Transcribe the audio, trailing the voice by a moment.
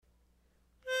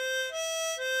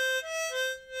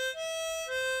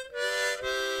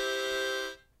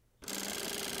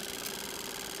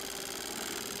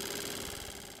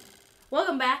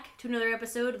Welcome back to another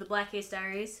episode of the Black Case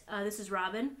Diaries. This is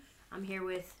Robin. I'm here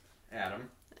with Adam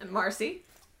and Marcy.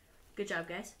 Good job,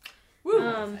 guys. Woo!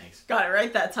 Thanks. Got it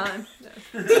right that time.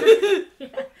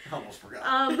 Yeah. Almost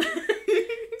forgot.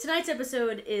 Tonight's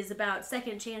episode is about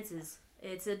second chances.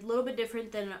 It's a little bit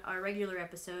different than our regular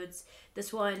episodes.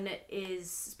 This one is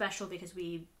special because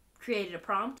we created a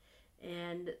prompt,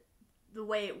 and the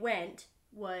way it went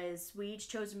was we each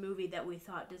chose a movie that we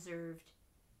thought deserved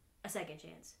a second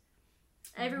chance.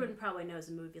 Everyone probably knows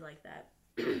a movie like that.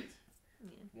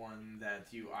 One that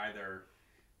you either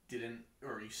didn't,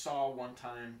 or you saw one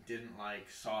time, didn't like,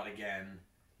 saw it again,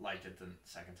 liked it the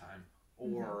second time,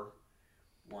 or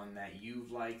one that you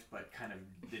liked, but kind of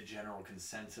the general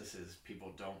consensus is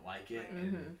people don't like it,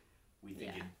 and we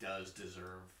think it does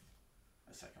deserve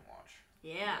a second watch.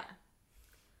 Yeah.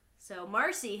 So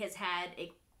Marcy has had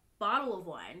a bottle of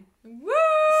wine. Woo!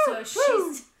 So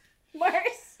she's...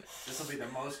 This will be the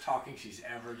most talking she's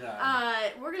ever done.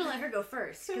 We're gonna let her go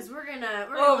first because we're gonna.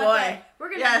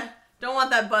 Yeah, don't want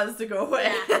that buzz to go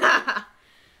away. Yeah.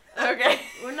 Okay.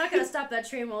 We're not gonna stop that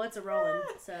train while it's a rolling.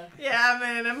 So. Yeah,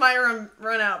 man, it might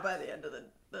run out by the end of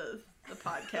the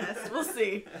podcast. We'll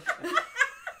see.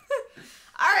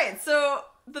 All right, so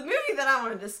the movie that I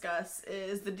want to discuss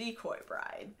is The Decoy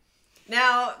Bride.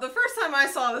 Now, the first time I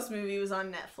saw this movie was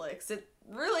on Netflix. It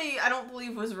really, I don't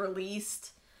believe, was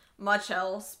released much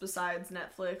else besides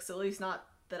Netflix, at least not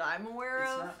that I'm aware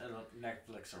of. It's not a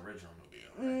Netflix original movie,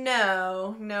 though,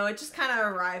 right? No, it just kind of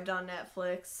arrived on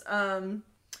Netflix.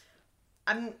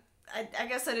 I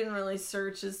guess I didn't really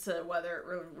search as to whether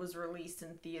it was released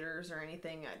in theaters or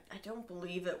anything. I don't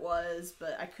believe it was,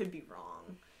 but I could be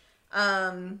wrong.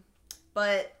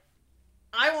 But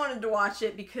I wanted to watch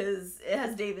it because it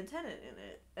has David Tennant in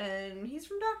it, and he's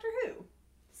from Doctor Who.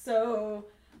 So,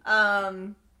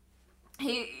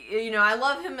 I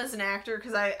love him as an actor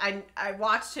because I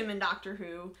watched him in Doctor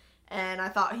Who, and I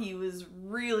thought he was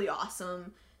really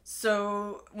awesome.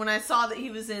 So when I saw that he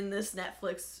was in this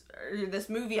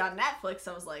movie on Netflix,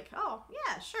 I was like, oh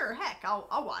yeah, sure, heck,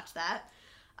 I'll watch that.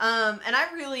 And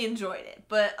I really enjoyed it.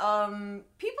 But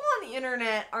people on the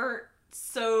internet aren't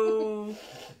so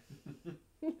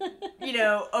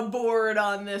aboard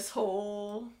on this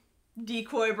whole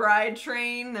Decoy Bride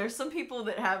train. There's some people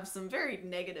that have some very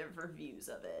negative reviews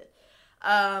of it.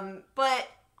 But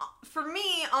for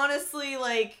me, honestly,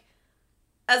 like,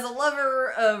 as a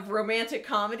lover of romantic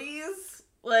comedies,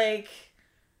 like,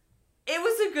 it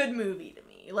was a good movie to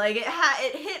me. Like,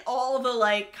 it hit all the,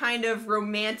 like, kind of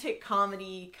romantic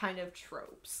comedy kind of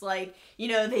tropes. Like,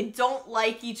 they don't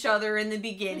like each other in the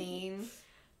beginning.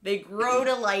 They grow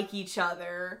to like each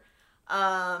other.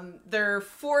 They're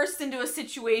forced into a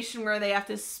situation where they have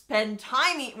to spend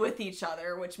time with each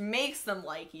other, which makes them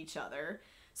like each other.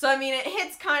 So, I mean, it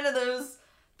hits kind of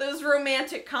those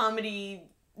romantic comedy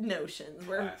notions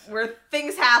where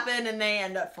things happen and they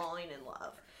end up falling in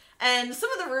love. And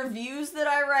some of the reviews that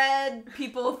I read,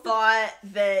 people thought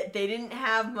that they didn't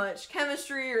have much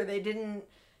chemistry, or they didn't,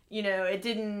 it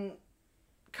didn't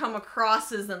come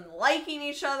across as them liking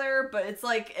each other, but it's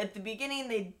like at the beginning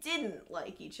they didn't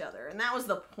like each other, and that was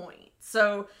the point.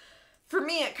 So for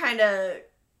me, it kind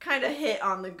of hit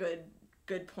on the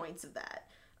good points of that.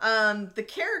 The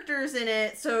characters in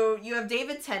it, so you have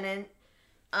David Tennant,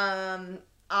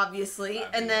 obviously,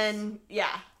 and then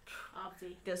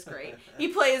that's great. He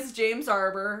plays James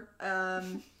Arbor.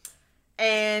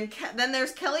 And then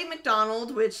there's Kelly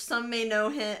MacDonald, which some may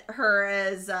know her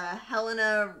as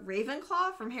Helena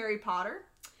Ravenclaw from Harry Potter,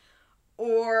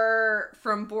 or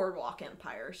from Boardwalk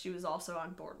Empire. She was also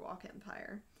on Boardwalk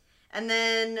Empire. And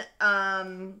then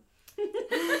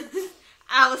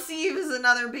Alice Eve is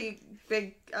another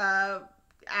big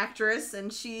actress,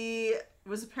 and she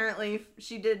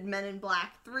did Men in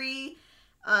Black 3.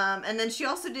 And then she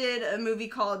also did a movie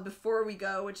called Before We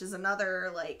Go, which is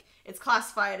another, like, it's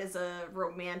classified as a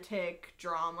romantic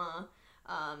drama.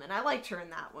 And I liked her in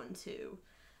that one too.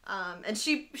 And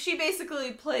she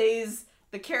basically plays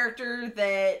the character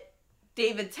that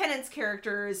David Tennant's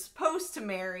character is supposed to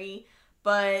marry,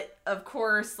 but of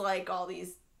course, like, all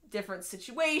these different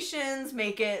situations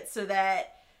make it so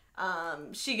that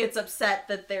she gets upset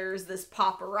that there's this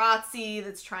paparazzi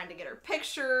that's trying to get her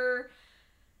picture.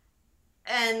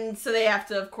 And so they have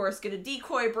to, of course, get a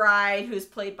decoy bride who's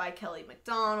played by Kelly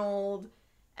MacDonald,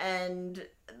 and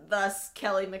thus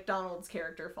Kelly MacDonald's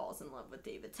character falls in love with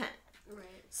David Tennant.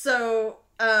 Right. So,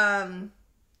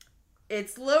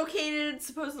 it's located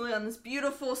supposedly on this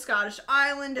beautiful Scottish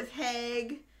island of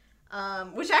Hague,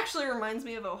 which actually reminds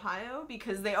me of Ohio,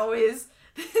 because they always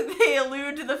they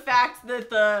allude to the fact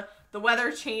that the the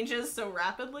weather changes so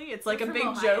rapidly. It's like We're a big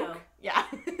from Ohio, joke. Yeah.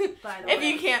 by the If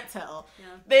way. you can't tell.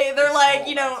 Yeah. They're It's like, cold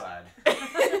you know, outside.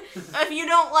 if you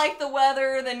don't like the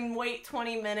weather, then wait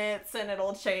 20 minutes and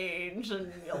it'll change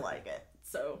and you'll like it.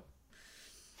 So,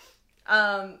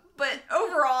 but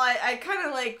overall, I kind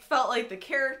of like felt like the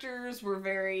characters were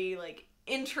very like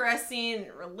interesting and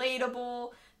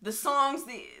relatable. The songs,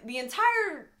 the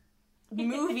entire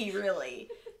movie really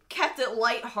kept it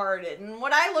lighthearted. And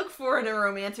what I look for in a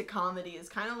romantic comedy is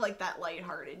kind of like that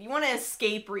lighthearted. You want to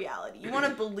escape reality. You want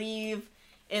to believe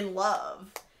in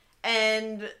love.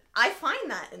 And I find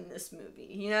that in this movie,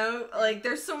 you know? Like,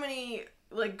 there's so many,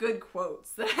 like, good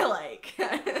quotes that I like.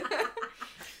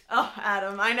 Oh,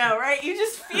 Adam, I know, right? You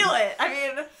just feel it. I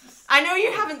mean, I know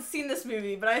you haven't seen this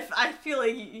movie, but I feel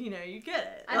like, you know, you get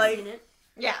it. I've seen it.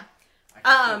 Yeah. I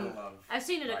can feel the love I've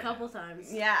seen it a right couple now.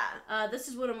 times. Yeah. This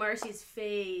is one of Marcy's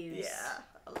faves. Yeah.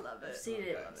 I love it. I've seen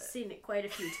Okay. it. Seen it quite a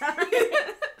few times.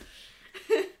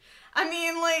 I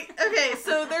mean, like, okay,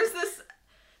 so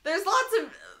there's lots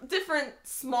of different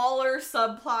smaller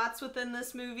subplots within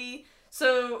this movie.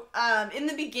 So, in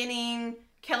the beginning,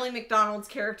 Kelly MacDonald's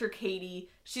character, Katie,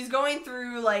 she's going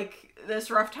through, like,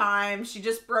 this rough time. She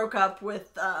just broke up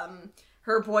with,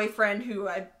 her boyfriend, who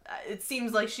it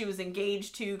seems like she was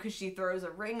engaged to because she throws a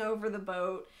ring over the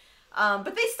boat. But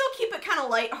they still keep it kind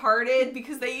of lighthearted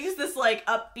because they use this, like,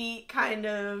 upbeat kind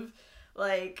of,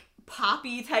 like,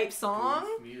 poppy type song.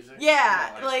 Goof music.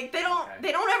 Yeah, like they don't okay.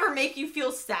 they don't ever make you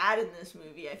feel sad in this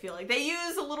movie. I feel like they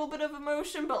use a little bit of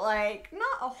emotion, but like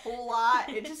not a whole lot.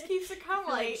 It just keeps it kind of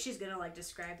like like. she's gonna like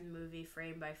describe the movie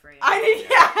frame by frame.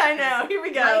 I know. Here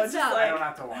we go. Lights Just up. I like don't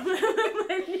have to watch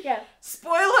it. Yeah.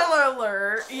 spoiler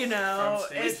alert. You know,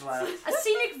 From stage it's left. A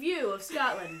scenic view of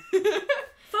Scotland.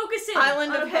 Focus in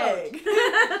Island on of a Hague.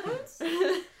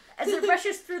 boat. As it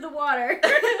rushes through the water.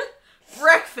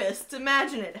 breakfast.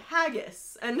 Imagine it,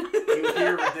 haggis, and. You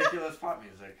hear ridiculous pop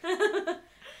music.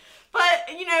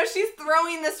 But, you know, she's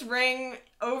throwing this ring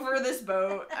over this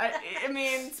boat. I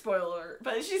mean, spoiler alert,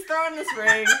 but she's throwing this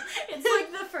ring. It's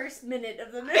like the first minute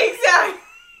of the movie. Exactly.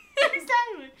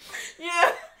 Exactly.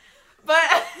 Yeah.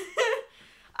 But,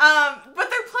 but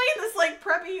they're playing this, like,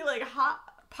 preppy, like, hot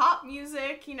pop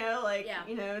music, you know, like, Yeah.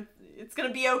 you know, it's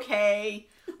gonna be okay,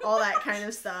 all that kind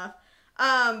of stuff.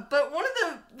 But one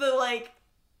of the like,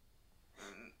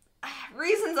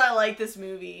 reasons I like this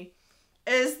movie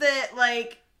is that,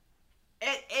 like,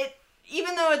 it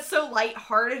even though it's so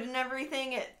lighthearted and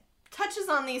everything, it touches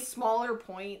on these smaller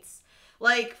points.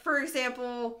 Like, for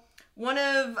example, one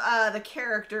of the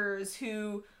characters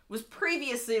who was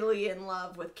previously in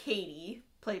love with Katie,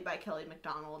 played by Kelly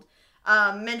MacDonald,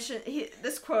 mentioned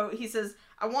this quote. He says,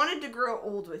 "I wanted to grow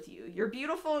old with you. You're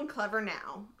beautiful and clever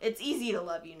now. It's easy to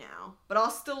love you now, but I'll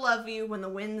still love you when the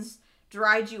winds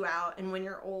dried you out and when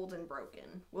you're old and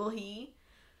broken. Will he?"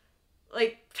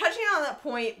 Like, touching on that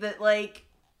point that, like,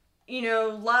 you know,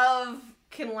 love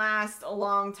can last a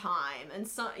long time, and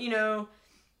so, you know,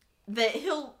 that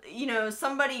you know,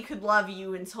 somebody could love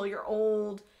you until you're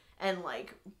old and,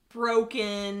 like,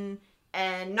 broken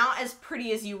and not as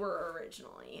pretty as you were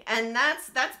originally. And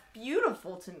that's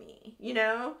beautiful to me, you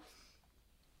know?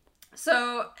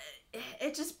 So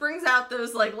it just brings out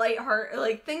those, like, lighthearted,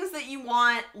 like, things that you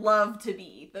want love to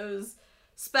be. Those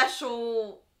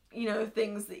special, you know,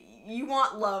 things that you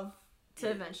want love to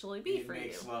eventually be for you. It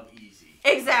makes love easy.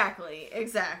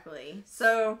 Exactly.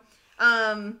 So,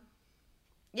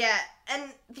 yeah,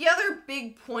 and the other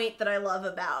big point that I love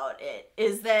about it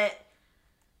is that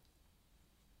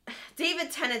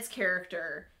David Tennant's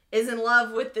character is in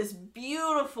love with this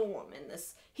beautiful woman.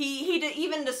 He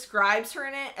even describes her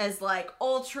in it as, like,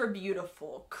 ultra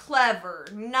beautiful, clever,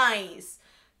 nice,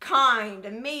 kind,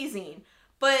 amazing.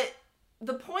 But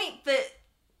the point that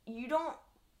you don't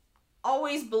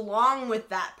always belong with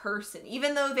that person,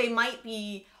 even though they might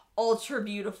be ultra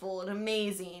beautiful and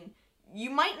amazing, you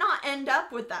might not end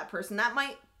up with that person. That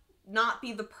might not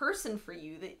be the person for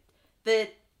you.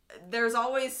 That there's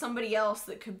always somebody else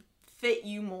that could fit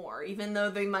you more, even though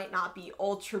they might not be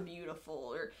ultra beautiful,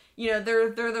 or, you know,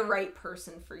 they're the right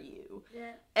person for you.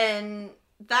 Yeah. And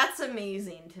that's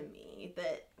amazing to me,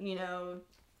 that, you know,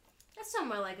 That's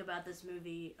something I like about this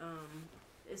movie,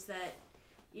 is that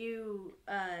you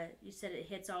said it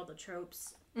hits all the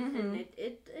tropes, and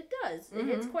it does. It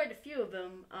hits quite a few of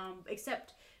them,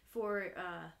 except for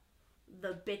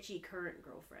the bitchy current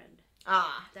girlfriend.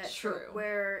 That's true. Trope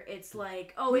where it's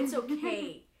like, oh, it's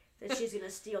okay that she's gonna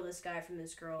steal this guy from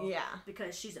this girl, Yeah.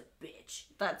 because she's a bitch.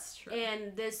 That's true.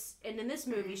 And in this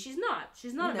movie, she's not.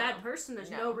 She's not a No. bad person. There's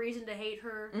no reason to hate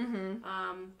her.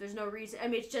 There's no reason. I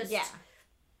mean, it's just Yeah.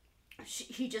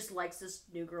 he just likes this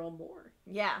new girl more.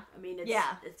 Yeah. I mean,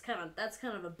 that's kind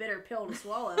of a bitter pill to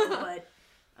swallow, but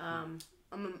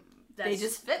they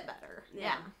just fit better.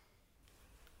 Yeah.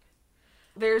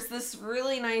 There's this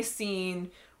really nice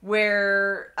scene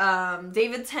where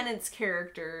David Tennant's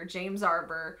character, James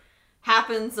Arbor,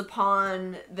 happens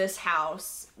upon this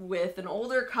house with an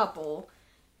older couple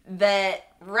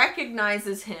that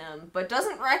recognizes him, but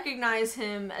doesn't recognize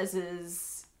him as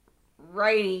his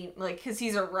writing, like, because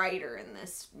he's a writer in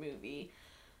this movie,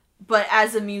 but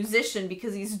as a musician,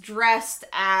 because he's dressed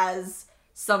as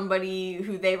somebody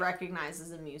who they recognize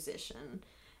as a musician.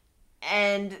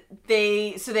 And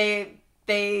they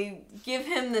give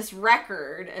him this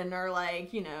record and are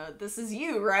like, you know, this is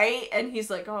you, right? And he's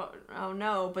like, oh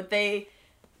no. But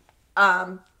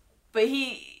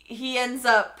he ends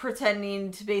up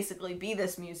pretending to basically be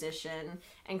this musician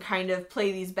and kind of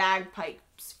play these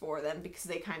bagpipes for them because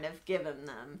they kind of give him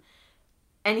them.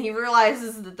 And he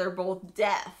realizes that they're both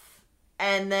deaf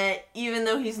and that even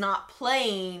though he's not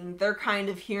playing, they're kind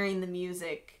of hearing the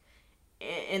music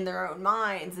in their own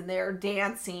minds, and they're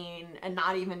dancing and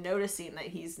not even noticing that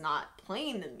he's not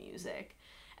playing the music.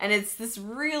 And it's this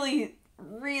really,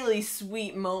 really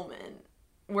sweet moment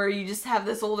where you just have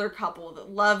this older couple that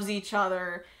loves each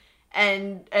other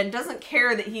and doesn't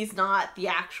care that he's not the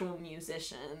actual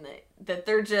musician, that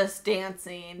they're just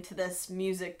dancing to this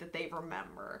music that they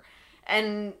remember.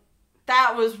 And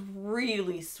that was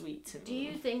really sweet to me. Do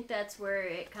you think that's where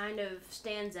it kind of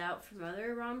stands out from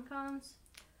other rom-coms?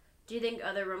 Do you think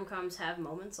other rom-coms have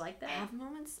moments like that? Have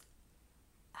moments?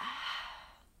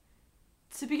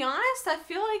 To be honest, I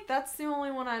feel like that's the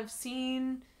only one I've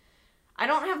seen. I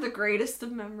don't have the greatest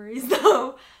of memories,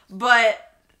 though. But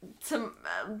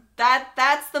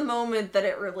that's the moment that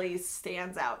it really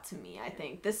stands out to me, I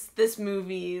think. This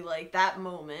movie, like, that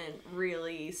moment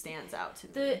really stands out to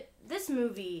me. This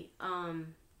movie,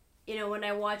 you know, when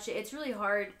I watch it, it's really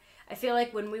hard. I feel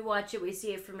like when we watch it, we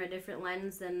see it from a different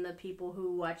lens than the people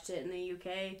who watched it in the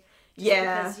UK.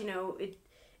 Yeah. Because, you know,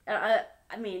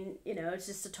 I mean, you know, it's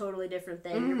just a totally different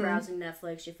thing. Mm-hmm. You're browsing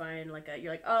Netflix, you find,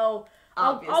 you're like, oh,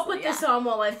 I'll put this on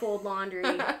while I fold laundry.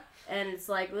 And it's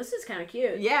like, well, this is kind of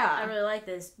cute. Yeah. I really like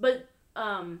this. But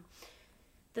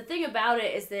the thing about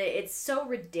it is that it's so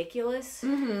ridiculous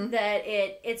that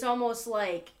it's almost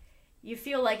like you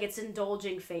feel like it's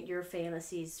indulging your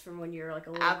fantasies from when you're like a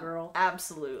little girl.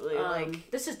 Absolutely.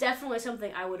 This is definitely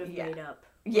something I would have made up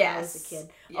when I was a kid.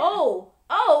 Yeah.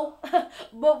 Oh,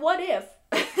 but what if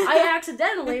I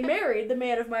accidentally married the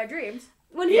man of my dreams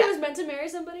when he was meant to marry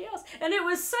somebody else? And it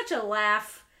was such a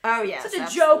laugh. Oh, yeah. Such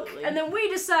a joke. And then we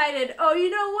decided, oh,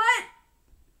 you know what?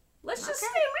 Let's just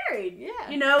stay married. Yeah.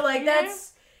 You know, like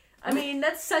that's, I mean,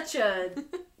 that's such a...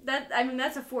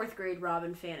 that's a 4th grade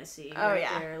Robin fantasy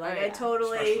there. Like, I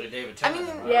totally... Especially David Tennant.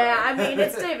 I mean,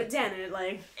 it's David Tennant,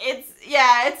 like... It's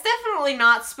definitely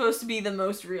not supposed to be the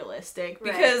most realistic,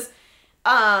 because,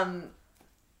 I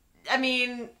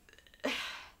mean,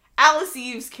 Alice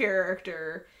Eve's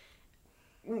character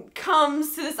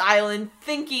comes to this island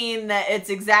thinking that it's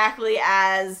exactly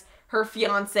as her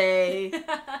fiance,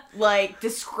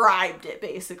 described it,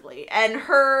 basically. And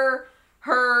her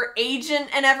agent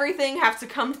and everything have to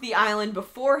come to the island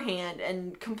beforehand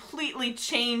and completely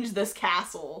change this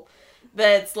castle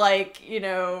that's,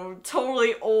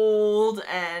 totally old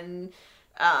and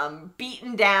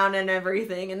beaten down and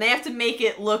everything. And they have to make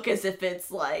it look as if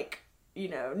it's,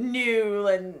 new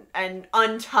and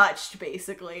untouched,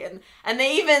 basically. And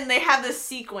they have this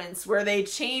sequence where they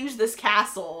change this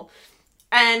castle,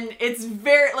 and it's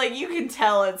very, you can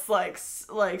tell it's,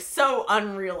 so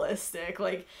unrealistic.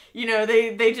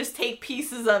 They just take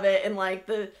pieces of it, and,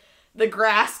 the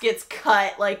grass gets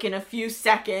cut, in a few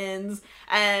seconds,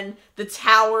 and the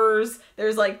towers,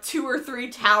 there's, 2 or 3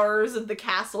 towers of the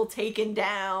castle taken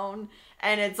down,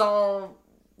 and it's all,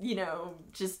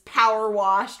 just power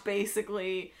washed,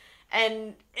 basically.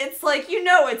 And it's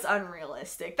it's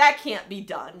unrealistic. That can't be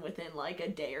done within, a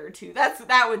day or two.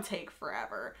 That would take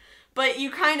forever. But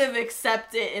you kind of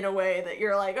accept it in a way that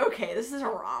you're like, okay, this is a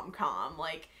rom-com.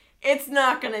 It's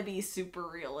not gonna be super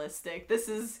realistic. This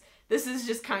is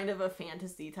just kind of a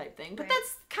fantasy type thing. But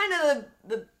that's kind of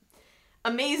the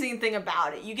amazing thing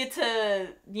about it. You get to,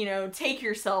 take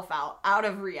yourself out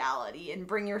of reality and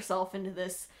bring yourself into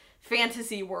this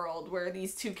fantasy world where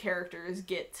these two characters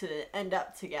get to end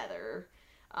up together.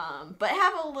 But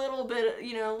have a little bit,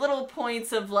 little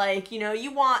points of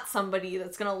you want somebody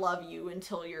that's gonna love you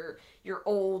until you're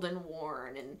old and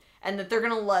worn, and that they're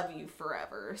gonna love you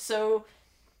forever. So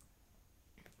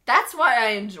that's why I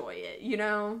enjoy it,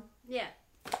 Yeah.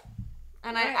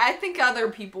 And I think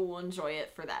other people will enjoy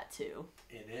it for that too.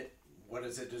 And it What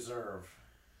does it deserve?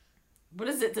 What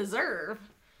does it deserve?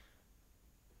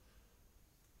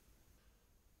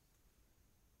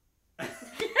 Damn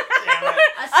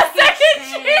it. A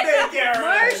second chance!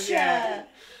 Marsha!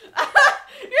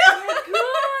 You're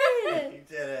Good! You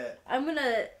did it. I'm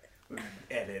gonna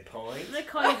Edit point.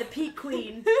 call you the Peak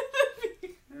Queen.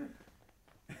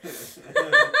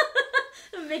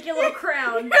 Make you a little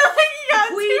crown. You're like, you got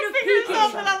Queen two of fingers Peking.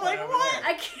 up, and I'm like, Over what?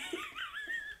 there. I can't.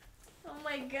 Oh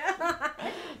my god.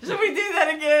 Should we do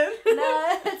that again?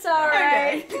 No, it's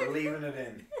alright. Okay. We're leaving it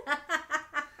in.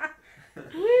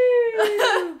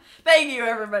 Woo! Thank you,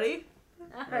 everybody.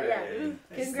 Yeah. Hooray.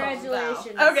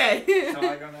 Congratulations. Okay. Shall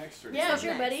I go next? Or Yeah, you?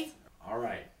 sure, buddy. All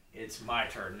right. It's my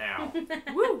turn now.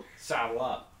 Woo. Saddle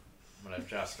up. I'm going to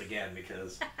adjust again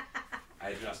because I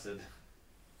adjusted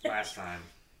last time.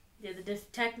 Yeah, the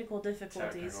technical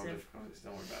difficulties. Technical difficulties.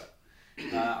 Don't worry about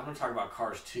it. I'm going to talk about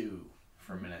Cars 2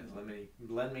 for a minute.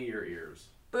 Lend me your ears.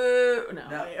 Boo. No.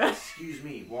 No, excuse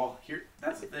me. Well, here,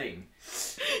 that's the thing.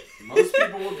 Most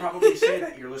people would probably say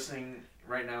that you're listening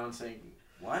right now and saying,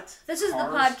 what? This is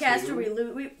Cars the podcast 2?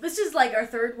 where we this is like our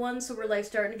third one, so we're like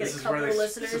starting to get This a is couple where of the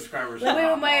listeners. subscribers Like,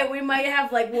 drop off. we might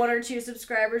have like 1 or 2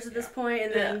 subscribers at this Yeah. point,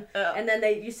 and then Yeah. and then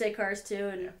you say Cars 2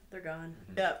 and they're gone.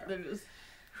 Yep. They're just...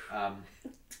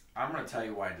 I'm going to tell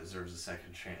you why it deserves a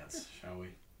second chance, shall we?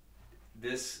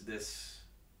 This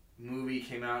movie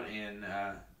came out in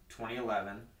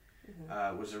 2011.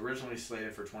 Was originally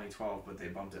slated for 2012, but they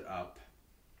bumped it up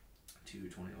to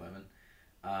 2011.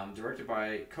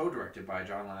 Co-directed by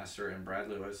John Lasseter and Brad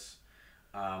Lewis.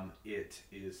 It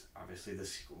is obviously the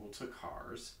sequel to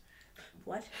Cars.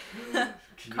 What? Can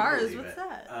you Cars, believe what's it?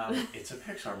 that? It's a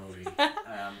Pixar movie.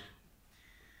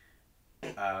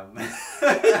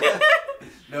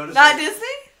 Notice Not Disney?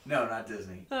 No, not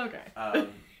Disney. Okay.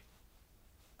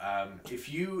 If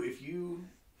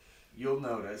you'll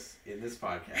notice in this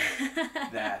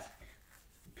podcast that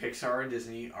Pixar and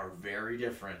Disney are very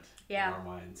different in our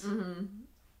minds. Mm-hmm.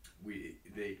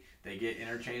 They get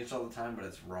interchanged all the time, but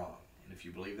it's wrong. And if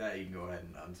you believe that, you can go ahead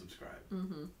and unsubscribe.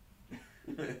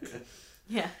 Mm-hmm.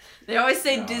 Yeah. They always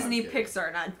say No, I'm Disney kidding.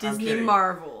 Pixar, not I'm Disney kidding.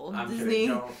 Marvel. I'm Disney.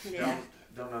 kidding.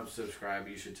 Don't unsubscribe.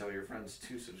 You should tell your friends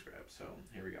to subscribe. So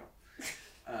here we go.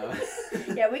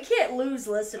 Yeah, we can't lose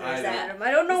listeners, I know. Adam.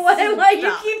 I don't know why you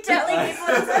Stop. keep telling people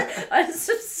to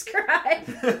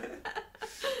unsubscribe.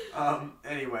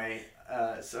 Anyway,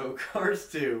 so Cars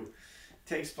 2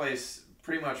 takes place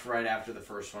pretty much right after the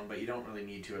first one, but you don't really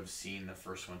need to have seen the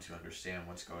first one to understand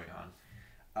what's going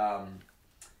on.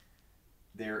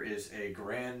 There is a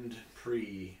Grand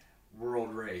Prix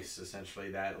world race,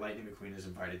 essentially, that Lightning McQueen is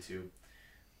invited to.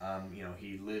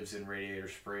 He lives in Radiator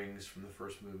Springs from the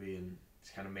first movie, and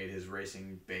he's kind of made his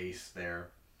racing base there.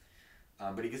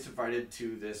 But he gets invited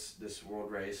to this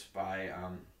world race by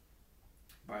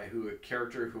a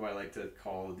character who I like to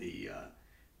call the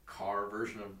car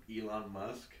version of Elon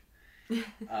Musk.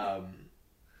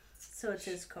 So it's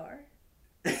his car?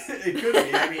 It could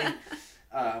be. I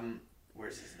mean,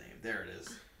 where's his name? There it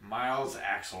is. Miles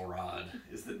Axelrod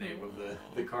is the name of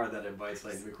the car that invites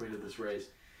Lightning McQueen to this race.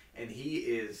 And he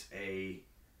is a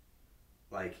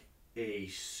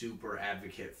super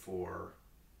advocate for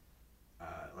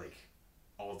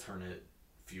alternate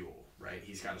fuel, right?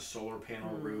 He's got a solar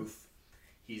panel roof.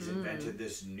 He's invented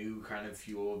this new kind of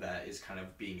fuel that is kind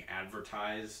of being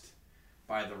advertised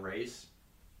by the race.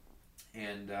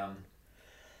 And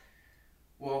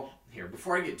here,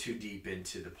 before I get too deep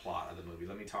into the plot of the movie,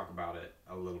 let me talk about it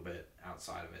a little bit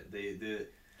outside of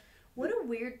it. What a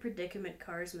weird predicament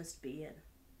Cars must be in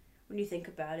when you think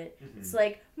about it. Mm-hmm. It's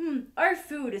like, our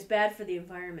food is bad for the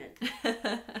environment.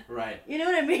 Right. You know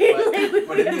what I mean?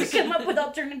 But We in have this- to come up with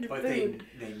alternative But food.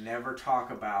 they never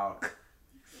talk about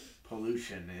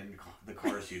pollution in the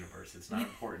Cars universe. It's not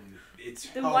important. It's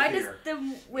Then healthier. why does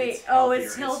the wait? It's it's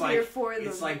healthier. healthier It's like- for them.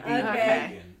 It's like being okay.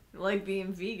 vegan. Like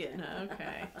being vegan.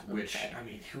 Okay. Which, Okay. I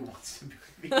mean, who wants to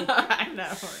be vegan? I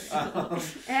know.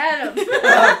 Adam.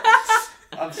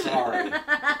 I'm sorry.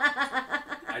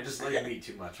 I just like meat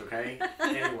too much, okay?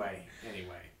 Anyway,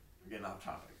 we're getting off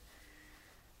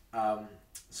topic.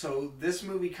 So this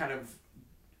movie kind of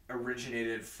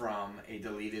originated from a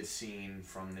deleted scene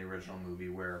from the original movie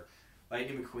where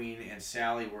Lightning McQueen and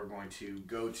Sally were going to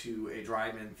go to a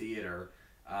drive-in theater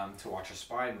to watch a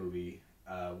spy movie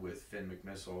with Finn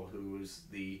McMissile,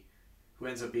 who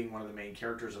ends up being one of the main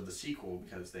characters of the sequel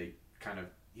because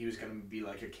he was going to be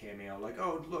like a cameo, like,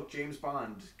 oh, look, James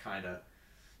Bond, kind of.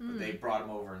 But they brought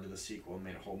him over into the sequel and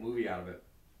made a whole movie out of it.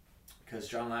 Because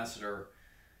John Lasseter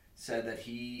said that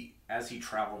as he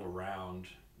traveled around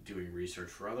doing research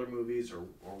for other movies or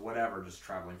whatever, just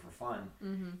traveling for fun,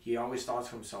 he always thought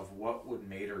to himself, what would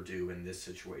Mater do in this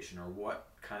situation, or what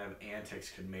kind of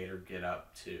antics could Mater get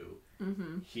up to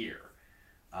here?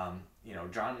 You know,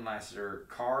 John Lasseter,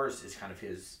 Cars is kind of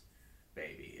his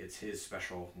baby. It's his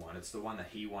special one. It's the one that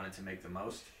he wanted to make the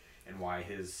most, and why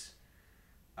his,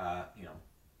 you know,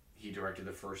 he directed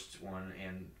the first one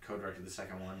and co-directed the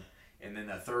second one, and then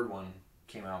the third one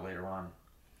came out later on.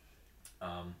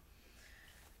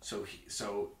 So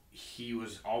he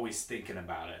was always thinking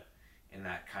about it, and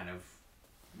that kind of,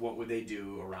 what would they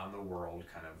do around the world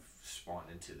kind of spawned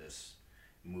into this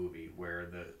movie where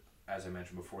as I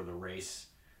mentioned before, the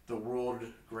World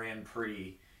Grand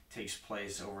Prix takes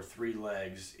place over 3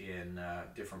 legs in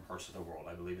different parts of the world.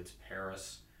 I believe it's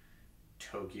Paris,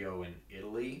 Tokyo, and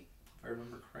Italy, if I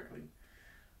remember correctly.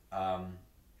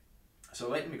 So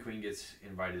Lightning McQueen gets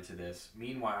invited to this.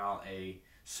 Meanwhile, a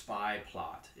spy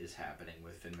plot is happening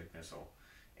with Finn McMissile,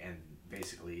 and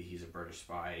basically he's a British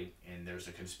spy, and there's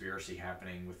a conspiracy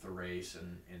happening with the race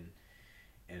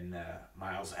and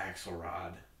Miles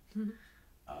Axelrod.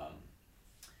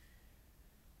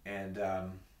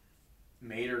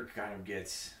 Mater kind of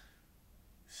gets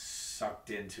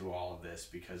sucked into all of this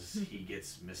because he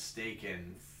gets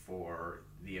mistaken for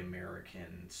the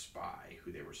American spy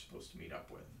who they were supposed to meet up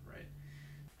with,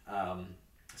 right?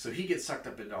 So he gets sucked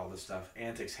up into all this stuff.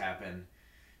 Antics happen.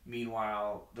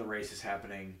 Meanwhile, the race is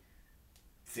happening.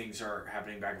 Things are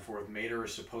happening back and forth. Mater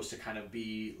is supposed to kind of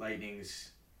be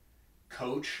Lightning's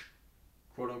coach,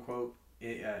 quote unquote,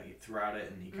 throughout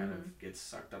it, and he kind of gets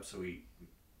sucked up. So he,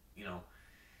 you know,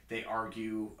 they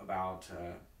argue about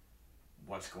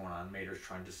what's going on. Mater's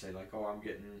trying to say, like, oh, I'm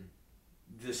getting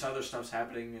this other stuff's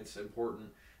happening. It's important.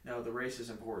 No, the race is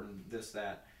important. This,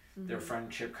 that. Their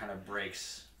friendship kind of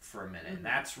breaks for a minute. And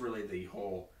that's really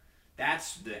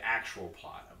that's the actual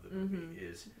plot of the movie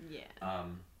is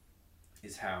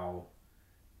how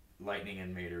Lightning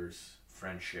and Mater's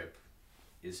friendship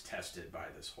is tested by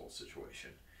this whole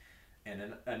situation.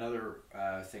 And another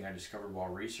thing I discovered while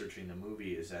researching the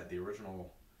movie is that they were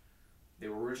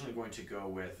originally going to go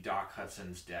with Doc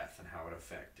Hudson's death and how it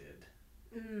affected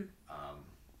them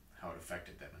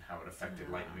and how it affected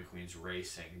Lightning McQueen's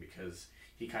racing, because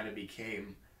he kind of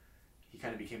became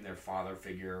their father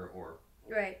figure or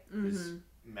his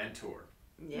mentor.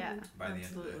 Yeah, by the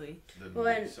absolutely. end of the movie. Well,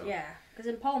 and, because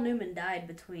then Paul Newman died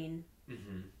between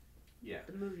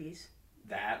the movies.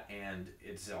 That, and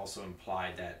it's also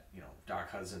implied that, you know,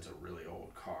 Doc Hudson's a really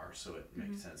old car, so it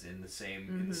makes sense. In the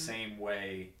same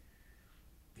way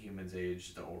humans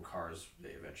age, the old cars, they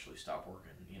eventually stop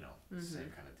working, you know,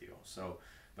 same kind of deal. So,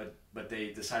 but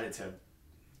they decided to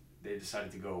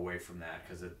go away from that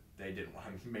because they didn't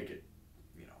want to make it,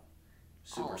 you know,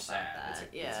 super sad.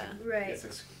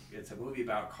 It's a movie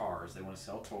about cars. They want to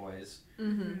sell toys. I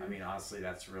mean, honestly,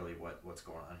 that's really what's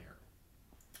going on here.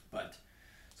 But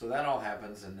so that all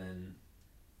happens, and then,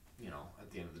 you know,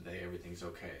 at the end of the day, everything's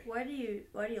okay. Why do you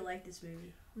like this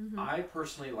movie? I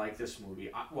personally like this movie.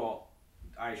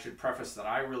 I should preface that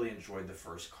I really enjoyed the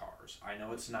first Cars. I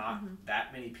know it's not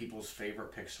that many people's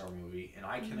favorite Pixar movie, and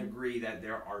I can agree that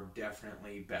there are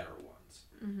definitely better ones.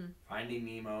 Finding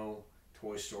Nemo,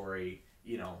 Toy Story,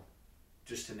 you know,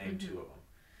 just to name 2 of them.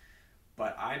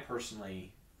 But I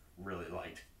personally really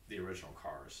liked the original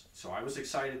Cars, so I was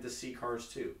excited to see Cars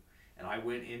 2. And I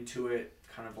went into it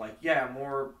kind of like, yeah,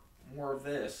 more of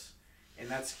this, and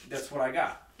that's what I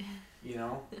got, you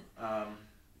know.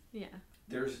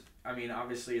 I mean,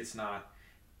 obviously, it's not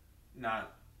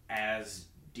as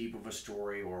deep of a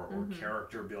story or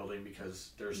character building,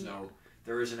 because there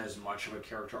isn't as much of a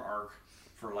character arc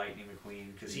for Lightning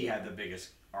McQueen, because he had the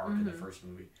biggest arc in the first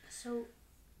movie. So,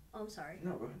 I'm sorry.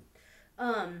 No, go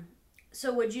ahead.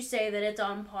 So would you say that it's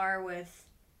on par with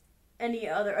are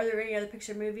there any other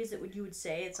Pixar movies that you would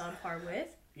say it's on par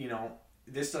with? You know,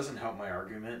 this doesn't help my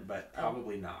argument, but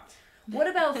probably not. What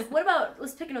about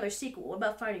let's pick another sequel. What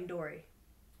about Finding Dory?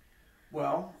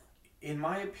 Well, in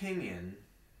my opinion,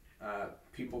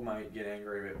 people might get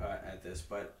angry at this,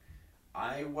 but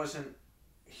I wasn't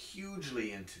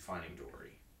hugely into Finding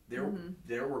Dory.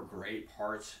 There were great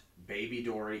parts. Baby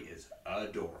Dory is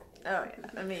adorable. Oh yeah,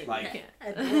 I mean, like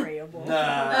adorable.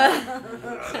 I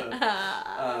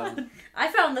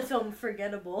found the film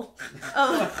forgettable.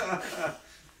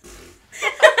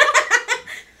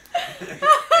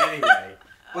 Anyway,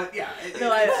 but yeah.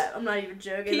 I'm not even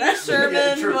joking. Pete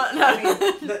Sherman. Yeah, I mean,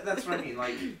 that's what I mean.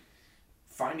 Like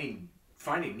Finding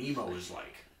Nemo is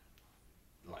like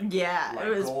it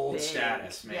was gold big.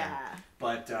 status, man. Yeah.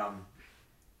 But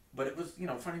but it was,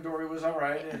 Finding Dory was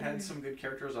alright. It had some good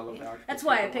characters. I loved Octopus. That's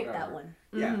why I People, picked that whatever.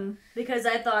 one. Yeah. Because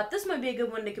I thought this might be a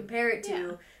good one to compare it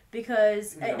to.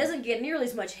 Because it doesn't get nearly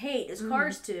as much hate as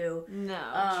Cars 2.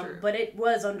 No, true. But it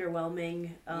was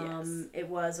underwhelming. Yes. It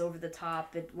was over the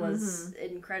top. It was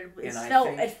incredibly... It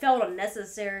And felt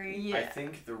unnecessary. Yeah. I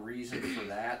think the reason for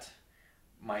that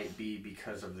might be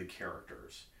because of the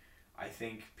characters. I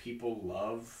think people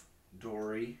love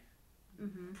Dory.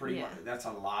 Pretty much. That's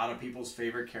a lot of people's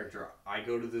favorite character. I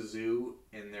go to the zoo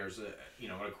and there's an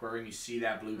aquarium. You see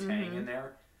that blue tang in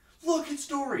there. Look, it's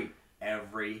Dory.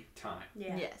 Every time.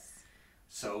 Yeah. Yes.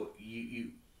 So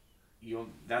you'll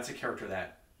that's a character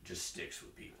that just sticks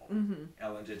with people.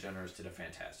 Ellen DeGeneres did a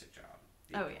fantastic job.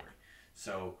 Oh yeah.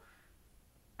 So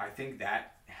I think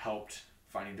that helped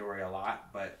Finding Dory a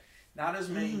lot, but not as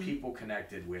many people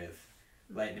connected with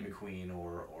Lightning McQueen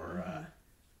or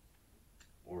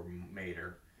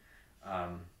Mater.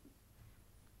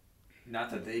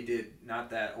 Not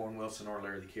that Owen Wilson or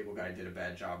Larry the Cable Guy did a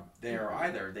bad job there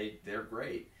either. They're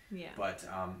great. Yeah. But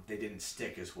they didn't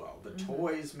stick as well. The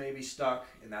toys maybe stuck,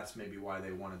 and that's maybe why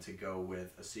they wanted to go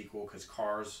with a sequel, because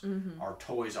Cars are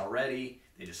toys already.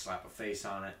 They just slap a face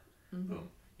on it. Boom.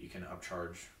 You can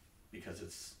upcharge because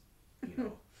it's,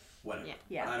 whatever.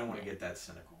 Yeah. I don't want to get that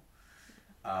cynical.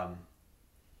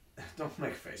 Don't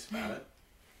make a face about it.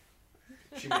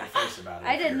 She made a face about it.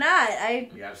 I did not.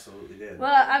 You absolutely did.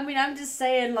 Well, I mean, I'm just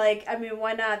saying,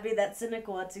 why not be that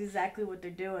cynical? That's exactly what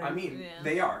they're doing. I mean,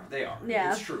 they are.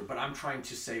 Yeah. It's true, but I'm trying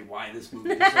to say why this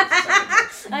movie deserves a second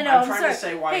chance. I know, I'm I'm trying sorry. to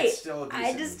say why Hey, it's still a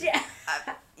decent movie.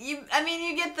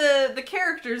 You get the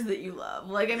characters that you love.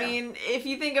 Mean, if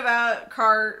you think about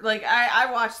I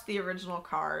watched the original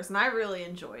Cars and I really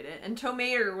enjoyed it. And Tow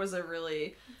Mater was a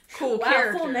really cool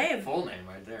character. Full name. Full name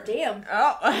right there. Damn.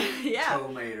 Oh, yeah. Tow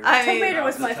Mater. Tow Mater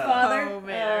was my father. Tow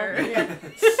Mater.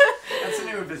 That's the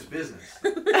name of his business.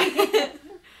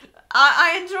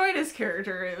 I enjoyed his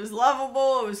character. It was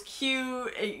lovable. It was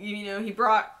cute. He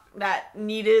brought that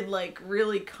needed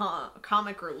really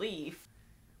comic relief.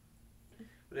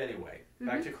 But anyway,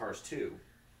 back to Cars 2.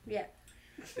 Yeah.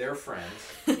 They're friends,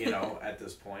 at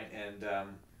this point, and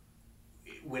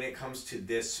when it comes to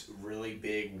this really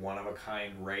big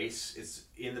one-of-a-kind race, it's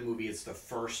in the movie. It's the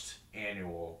first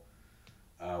annual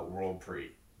World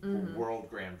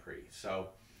Grand Prix. So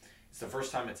it's the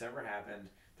first time it's ever happened.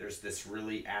 There's this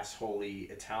really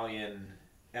assholey Italian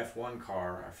F1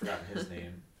 car. I've forgotten his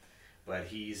name, but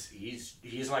he's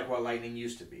like what Lightning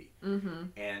used to be,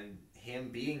 and him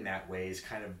being that way is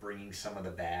kind of bringing some of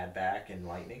the bad back in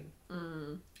Lightning.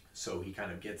 So he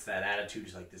kind of gets that attitude.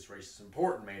 He's like, this race is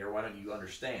important, Mater. Why don't you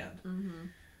understand?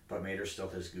 But Mater's still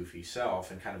his goofy self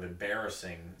and kind of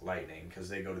embarrassing Lightning because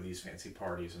they go to these fancy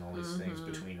parties and all these things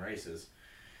between races.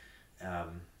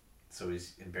 So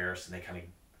he's embarrassed and they kind of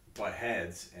butt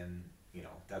heads, and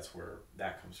that's where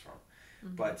that comes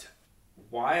from. But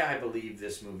why I believe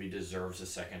this movie deserves a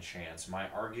second chance, my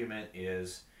argument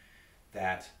is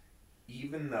that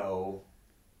even though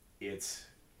it's,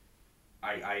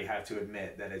 I have to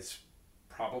admit that it's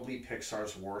probably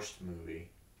Pixar's worst movie,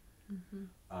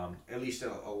 at least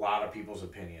a lot of people's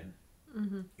opinion,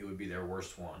 it would be their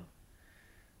worst one.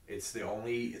 It's the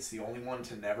only one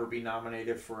to never be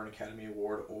nominated for an Academy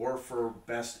Award or for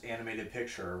Best Animated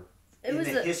Picture in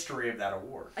the history of that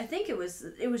award. I think it was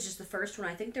just the first one.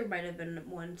 I think there might have been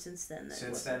one since then.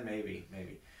 Since then, maybe,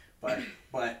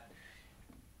 but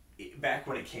back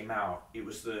when it came out, it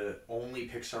was the only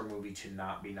Pixar movie to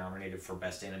not be nominated for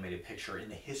Best Animated Picture in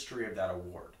the history of that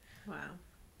award. Wow.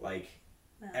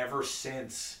 Ever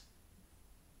since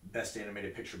Best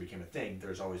Animated Picture became a thing,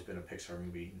 there's always been a Pixar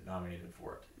movie nominated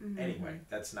for it. Anyway,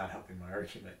 that's not helping my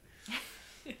argument.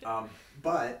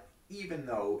 But even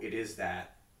though it is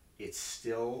that, it's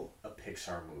still a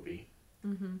Pixar movie.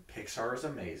 Pixar is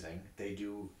amazing. They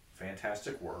do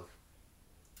fantastic work.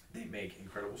 They make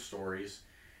incredible stories.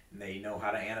 And they know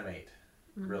how to animate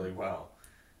really well.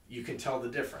 You can tell the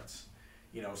difference.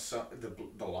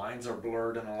 The lines are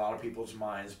blurred in a lot of people's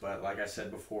minds, but like I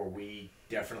said before, we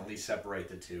definitely separate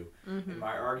the two. And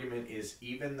my argument is,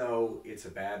 even though it's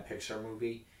a bad Pixar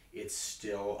movie, it's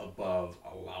still above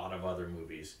a lot of other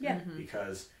movies. Yeah.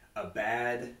 Because a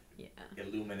bad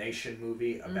Illumination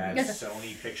movie, a bad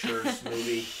Sony Pictures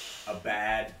movie, a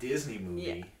bad Disney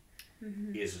movie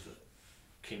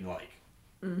can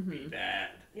be bad.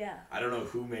 Yeah. I don't know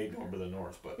who made Norm of the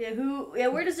North, but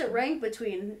where does it rank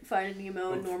between Finding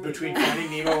Nemo and Norm of the North? Between Finding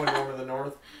Nemo and Norm of the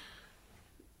North?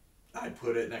 I'd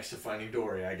put it next to Finding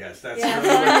Dory, I guess. That's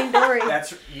Finding Dory.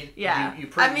 That's you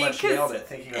pretty much nailed it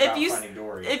thinking about Finding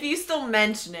Dory. If you still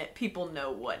mention it, people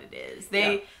know what it is.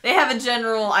 They have a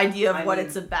general idea of what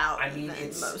it's about. I mean,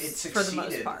 it succeeded for the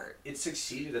most part. It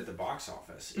succeeded at the box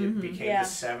office. It became the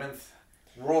 7th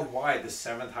worldwide, the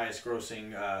 7th highest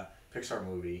grossing Pixar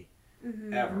movie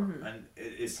ever, and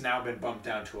it's now been bumped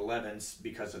down to 11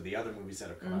 because of the other movies that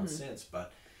have come out since.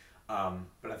 But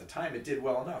at the time, it did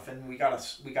well enough, and we got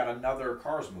another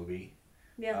Cars movie.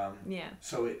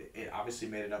 So it obviously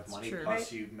made enough money. True,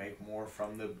 plus, you make more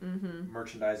from the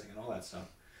merchandising and all that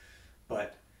stuff.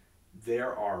 But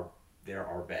there are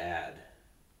bad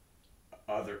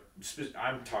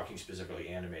I'm talking specifically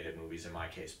animated movies in my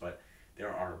case, but there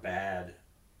are bad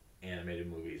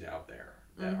animated movies out there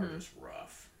that are just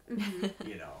rough.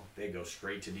 You know, they go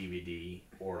straight to DVD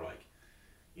or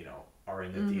are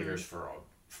in the theaters for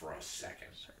a second,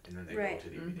 and then they go to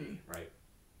DVD, right?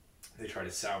 They try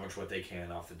to salvage what they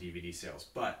can off the DVD sales,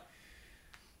 but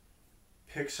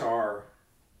Pixar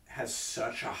has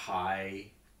such a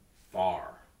high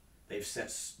bar. They've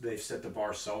set the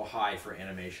bar so high for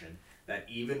animation that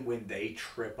even when they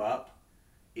trip up,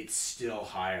 it's still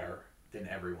higher than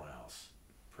everyone else,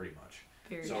 pretty much.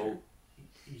 Very true.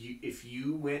 If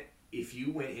you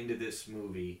went into this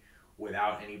movie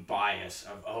without any bias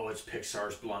of it's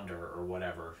Pixar's blunder or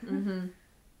whatever,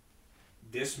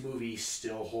 this movie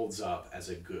still holds up as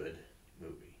a good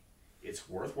movie. It's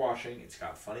worth watching. It's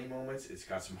got funny moments. It's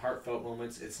got some heartfelt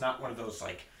moments. It's not one of those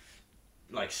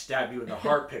like stab you in the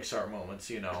heart Pixar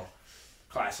moments,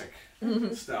 classic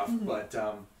stuff.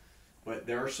 But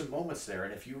there are some moments there,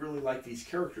 and if you really like these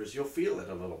characters, you'll feel it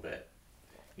a little bit,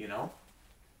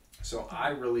 So I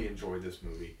really enjoyed this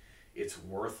movie. It's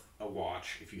worth a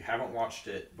watch. If you haven't watched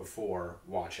it before,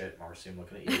 watch it. Marcy, I'm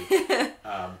looking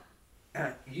at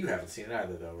you. You haven't seen it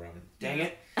either, though, Robin. Dang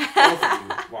it. Both of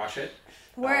you watch it.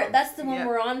 That's the one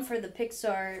we're on for the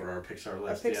Pixar. For our Pixar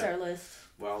list. List.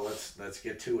 Well, let's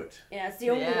get to it. Yeah, it's the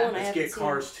only one I haven't seen. Let's get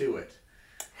Cars to it.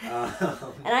 And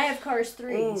I have Cars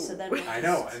 3, so then I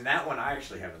know, and that one I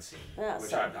actually haven't seen,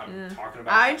 which I'm talking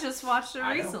about. I just watched it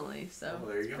recently, so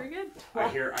there you go. Pretty good. I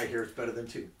hear it's better than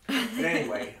 2. But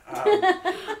anyway,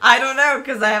 I don't know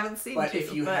because I haven't seen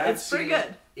 2, but it's pretty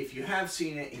good. If you have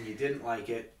seen it and you didn't like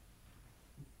it,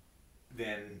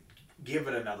 then give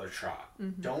it another shot.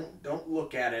 Don't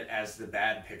look at it as the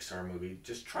bad Pixar movie.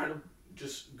 Just try to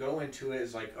go into it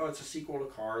as like, it's a sequel to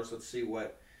Cars. Let's see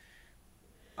what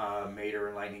Mater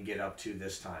and Lightning get up to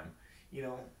this time.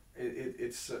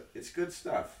 It's good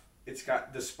stuff. It's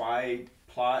got the spy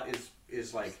plot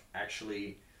is like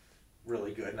actually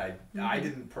really good, and I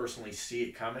didn't personally see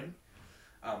it coming,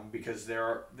 because there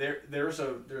are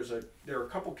a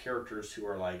couple characters who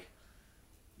are like,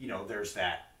 there's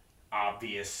that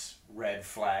obvious red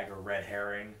flag or red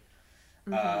herring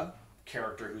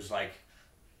character who's like,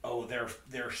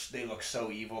 they look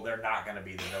so evil, they're not going to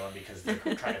be the villain because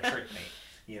they're trying to trick me.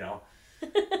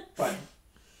 But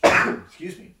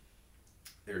excuse me,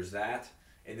 there's that,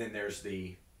 and then there's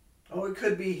it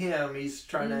could be him, he's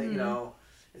trying to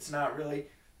it's not really,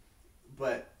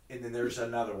 and then there's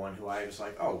another one who I was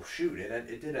like, oh shoot,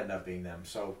 it did end up being them,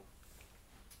 so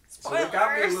it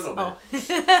got me a little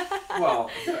bit. Well,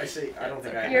 I don't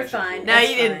think I You're fine. No,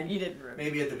 you didn't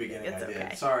maybe at the beginning it's I did.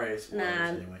 Okay. Sorry, spoilers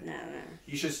anyway. No.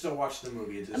 You should still watch the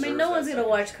movie. No one's going to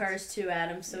watch Cars 2,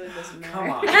 Adam, so it doesn't matter. Come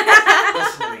on.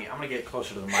 Listen to me. I'm going to get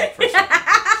closer to the mic for a second.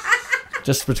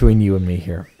 Just between you and me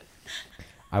here.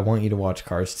 I want you to watch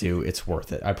Cars 2. It's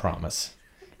worth it. I promise.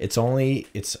 It's only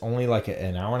like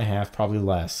an hour and a half, probably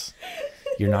less.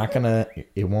 You're not going to...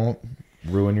 It won't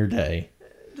ruin your day.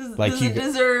 Does it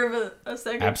deserve a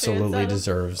second absolutely chance?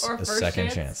 Deserves a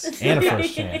second chance. And a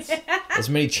first chance. As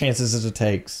many chances as it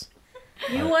takes.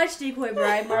 You watch Decoy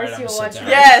Bride, Marcy will watch it.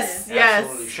 Yes.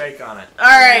 Absolutely. Shake on it. All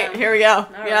right, here we go. All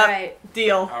right.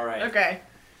 Deal. All right. Okay.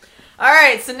 All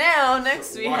right, so now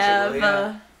next we have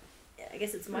I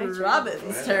guess it's my turn.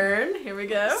 Robin's turn. Here we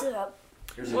go.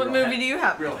 What movie do you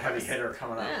have? Real heavy hitter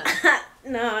coming up. Yeah.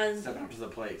 No. Step up to the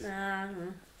plate.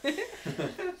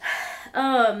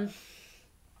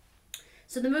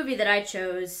 So the movie that I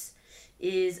chose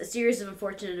is A Series of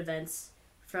Unfortunate Events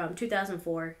from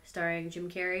 2004, starring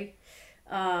Jim Carrey.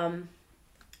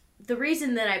 The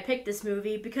reason that I picked this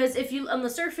movie, because if you, on the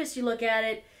surface, you look at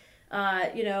it,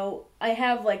 I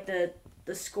have like the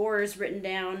scores written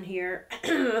down here.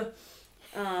 It's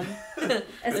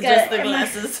just the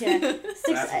glasses.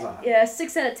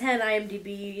 6 out of 10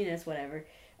 IMDb, it's whatever.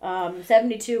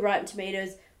 72 Rotten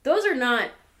Tomatoes. Those are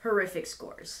not horrific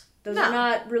scores. Those No. are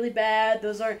not really bad.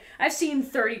 Those are I've seen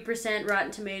 30%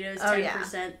 Rotten Tomatoes,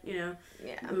 10%,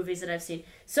 movies that I've seen.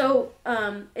 So,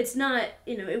 it's not,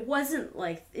 it wasn't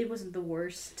the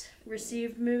worst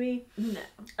received movie. No.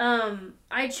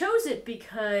 I chose it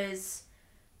because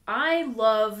I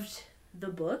loved the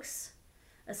books,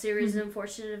 A Series of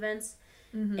Unfortunate Events,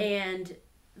 and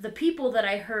the people that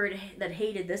I heard that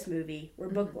hated this movie were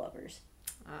book lovers.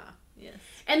 Yes.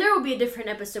 And there will be a different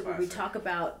episode where we Classic. talk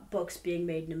about books being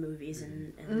made into movies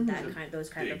and those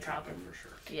kind Big of topic problems. for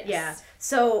sure. Yes. Yeah.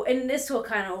 So, and this will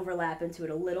kind of overlap into it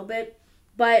a little bit,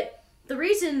 but the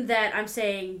reason that I'm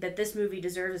saying that this movie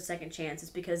deserves a second chance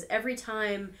is because every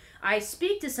time I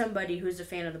speak to somebody who's a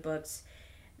fan of the books,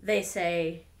 they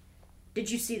say,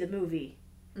 "Did you see the movie?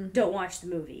 Don't watch the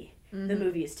movie. The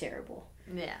movie is terrible."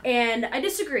 Yeah. And I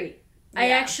disagree. I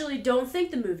Yeah. actually don't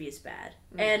think the movie is bad,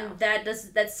 and No.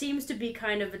 that seems to be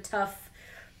kind of a tough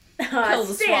Pill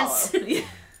to stance. swallow.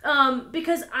 Yeah.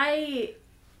 Because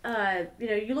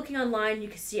you're looking online, you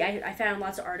can see I found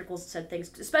lots of articles that said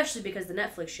things, especially because the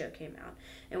Netflix show came out.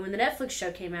 And when the Netflix show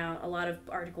came out, a lot of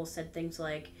articles said things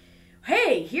like,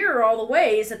 "Hey, here are all the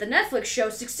ways that the Netflix show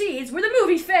succeeds where the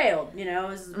movie failed." It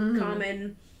was a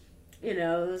common, it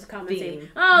was a common theme. Theme.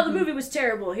 Oh, the movie was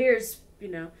terrible. Here's,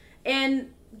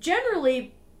 and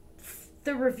generally,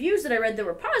 the reviews that I read that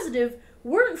were positive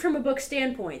weren't from a book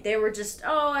standpoint. They were just,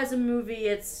 "Oh, as a movie,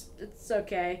 it's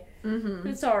okay.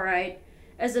 It's all right."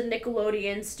 As a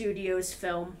Nickelodeon Studios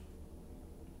film.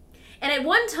 And at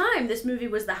one time, this movie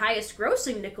was the highest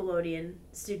grossing Nickelodeon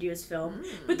Studios film,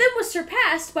 but then was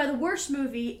surpassed by the worst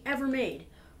movie ever made.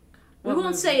 What We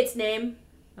won't movie? say its name,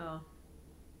 Oh.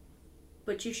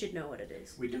 but you should know what it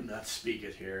is. We do not speak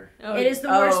it here. It is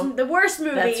the worst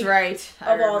movie. That's right.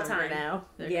 I of all remember time. now.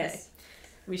 Okay. Yes.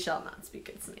 We shall not speak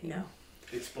its name. No.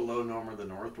 It's below Norm of the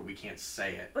North, but we can't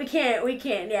say it. We can't,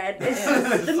 yeah. It's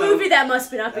the So, movie that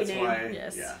must not be That's named. why.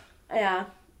 Yes. Yeah.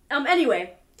 Yeah.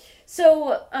 Anyway,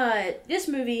 so this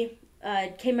movie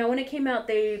came out. When it came out,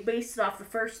 they based it off the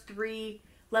first 3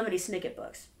 Lemony Snicket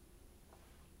books.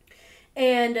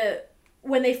 And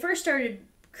when they first started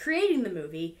creating the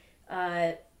movie,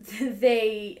 the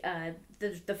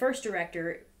first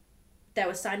director that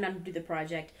was signed on to do the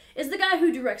project is the guy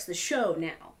who directs the show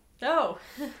now. Oh.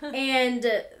 And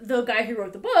the guy who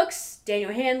wrote the books,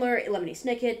 Daniel Handler, Lemony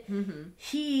Snicket,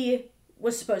 he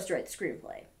was supposed to write the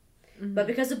screenplay. But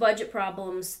because of budget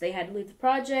problems, they had to leave the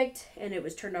project, and it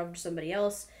was turned over to somebody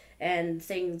else, and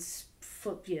things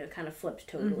kind of flipped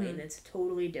totally, and it's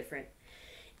totally different.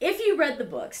 If you read the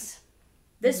books,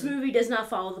 this movie does not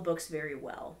follow the books very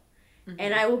well.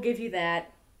 And I will give you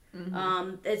that.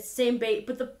 It's same bait.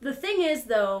 But the thing is,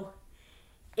 though,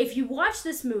 if you watch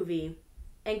this movie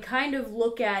and kind of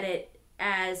look at it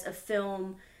as a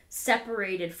film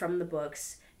separated from the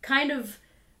books, kind of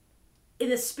in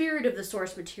the spirit of the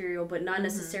source material, but not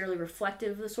necessarily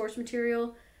reflective of the source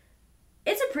material,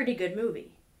 it's a pretty good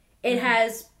movie. It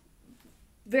has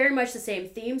very much the same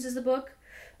themes as the book.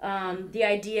 The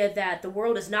idea that the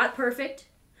world is not perfect,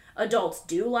 adults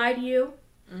do lie to you,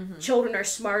 children are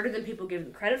smarter than people give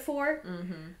them credit for.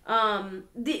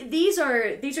 These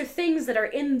are things that are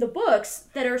in the books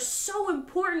that are so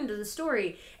important to the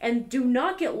story and do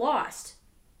not get lost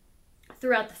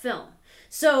throughout the film.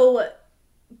 So,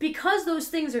 because those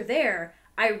things are there,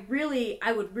 I would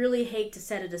really hate to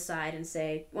set it aside and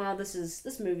say, well,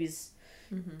 this movie's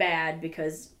bad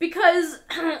because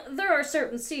there are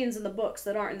certain scenes in the books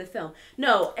that aren't in the film.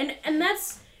 No, and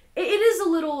that's it is a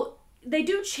little. They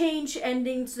do change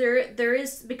endings. There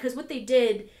is, because what they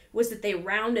did was that they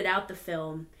rounded out the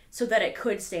film so that it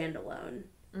could stand alone,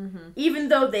 even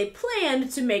though they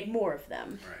planned to make more of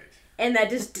them, Right. and that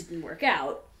just didn't work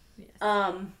out. Yes.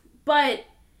 But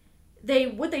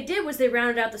what they did was they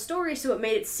rounded out the story so it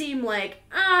made it seem like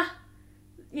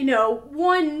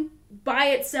one by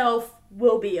itself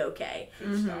will be okay.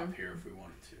 Could stop here if we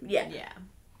wanted to. Yeah, Yeah.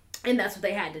 and that's what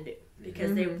they had to do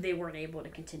because they weren't able to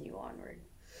continue onward.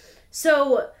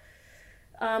 So,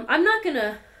 I'm not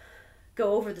gonna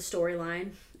go over the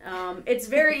storyline. It's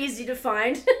very easy to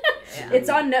find. Yeah. It's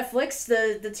on Netflix.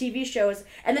 The TV shows,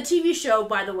 and the TV show,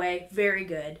 by the way, very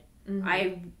good.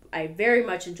 I very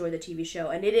much enjoy the TV show,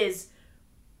 and it is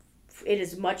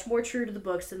much more true to the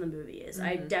books than the movie is.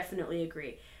 I definitely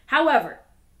agree. However,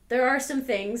 there are some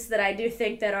things that I do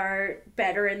think that are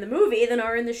better in the movie than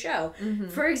are in the show.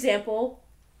 For example,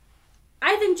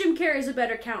 I think Jim Carrey is a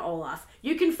better Count Olaf.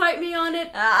 You can fight me on it.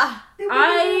 I'm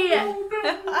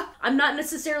not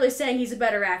necessarily saying he's a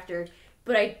better actor,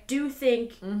 but I do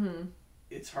think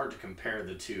It's hard to compare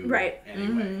the two. Right.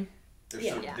 Anyway,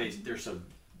 Yeah. they're so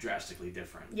drastically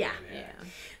different. Yeah.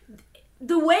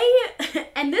 the way,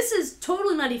 and this is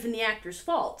totally not even the actor's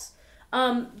fault.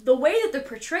 The way that they're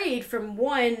portrayed from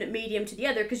one medium to the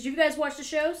other, because you guys watch the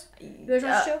shows? You guys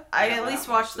watch the show? I at least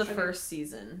watched the first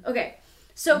season. Okay.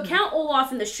 So Count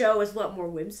Olaf in the show is a lot more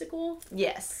whimsical.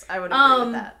 Yes, I would agree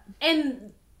with that.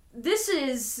 And this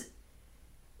is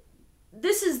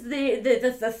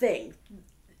the thing.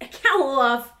 Count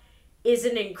Olaf is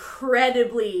an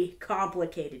incredibly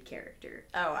complicated character.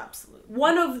 Oh, absolutely.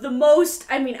 One of the most,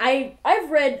 I mean,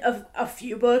 I've read a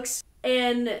few books,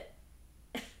 and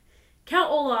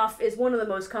Count Olaf is one of the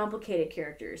most complicated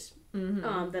characters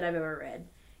that I've ever read.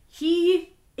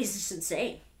 He is just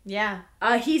insane. Yeah.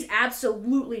 He's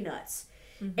absolutely nuts.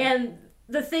 And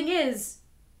the thing is,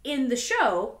 in the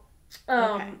show,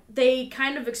 they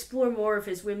kind of explore more of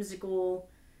his whimsical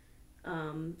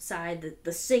side,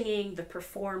 the singing, the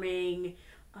performing,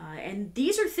 and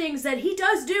these are things that he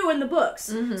does do in the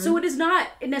books. So it is not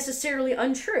necessarily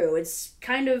untrue. It's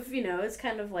kind of, it's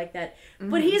kind of like that.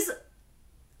 But he's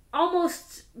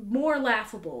almost more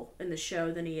laughable in the show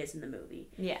than he is in the movie.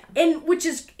 Yeah. And which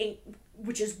is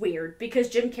weird because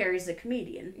Jim Carrey's a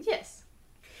comedian. Yes.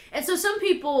 And so some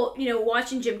people,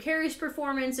 watching Jim Carrey's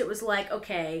performance, it was like,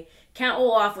 okay, Count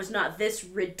Olaf was not this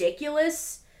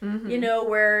ridiculous,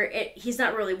 where he's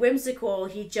not really whimsical.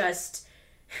 He just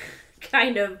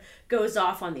kind of goes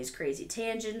off on these crazy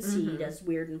tangents. He does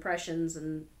weird impressions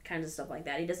and kinds of stuff like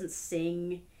that. He doesn't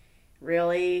sing,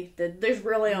 really. There's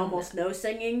really almost no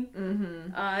singing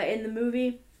in the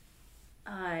movie.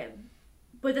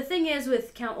 But the thing is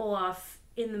with Count Olaf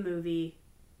in the movie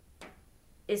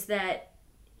is that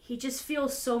he just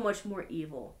feels so much more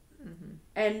evil.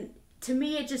 And to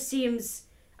me, it just seems...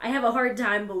 I have a hard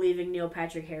time believing Neil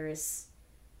Patrick Harris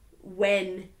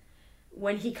when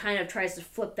he kind of tries to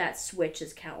flip that switch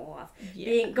as Count Olaf.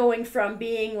 Going from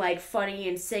being, like, funny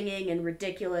and singing and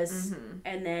ridiculous,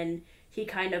 and then he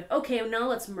kind of, okay, now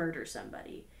let's murder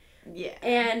somebody. Yeah.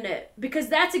 And because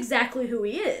that's exactly who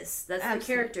he is. That's the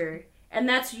character. And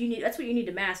that's what you need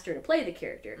to master to play the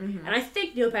character. And I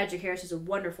think Neil Patrick Harris does a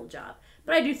wonderful job.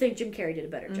 But I do think Jim Carrey did a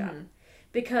better job.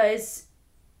 Because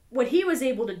what he was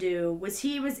able to do was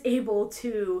he was able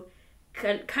to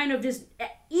kind of just,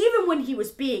 even when he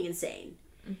was being insane,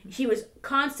 he was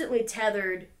constantly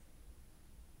tethered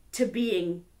to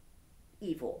being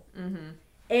evil.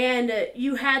 And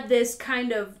you had this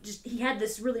kind of, he had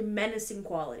this really menacing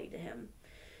quality to him.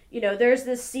 There's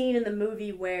this scene in the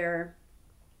movie where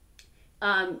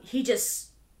he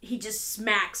just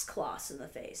smacks Klaus in the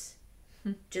face.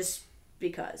 Just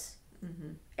because.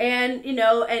 And,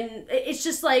 and it's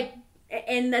just like,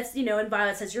 and that's, and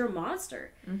Violet says, you're a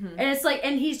monster. And it's like,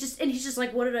 and he's just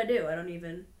like, what did I do? I don't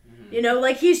even,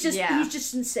 like he's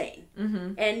just insane.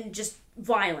 And just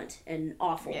violent and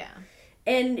awful. Yeah.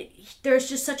 And there's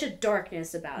just such a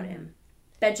darkness about him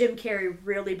that Jim Carrey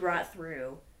really brought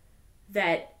through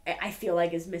that I feel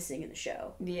like is missing in the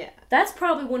show. Yeah. That's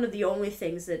probably one of the only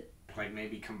things that... Like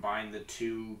maybe combine the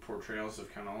two portrayals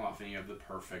of Count Olaf and you have the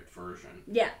perfect version.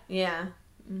 Yeah. Yeah.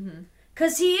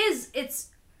 Because it's...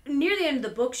 Near the end of the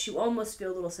books, you almost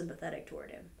feel a little sympathetic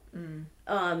toward him.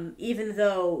 Even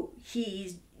though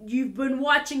you've been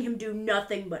watching him do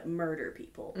nothing but murder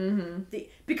people.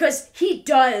 Because he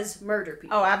does murder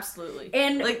people. Oh, absolutely.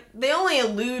 And like they only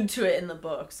allude to it in the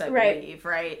books, I believe,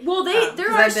 right? Well,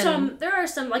 there are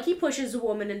some like he pushes a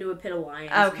woman into a pit of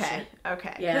lions. Okay.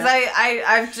 Yeah. Because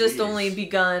I've just only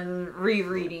begun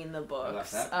rereading the books. I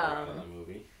left that part out of the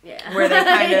movie. Yeah. Where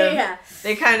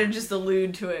they kind of just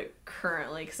allude to it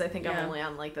currently because I think I'm only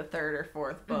on like the third or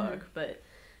fourth book, but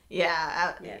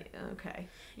okay.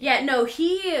 Yeah, no,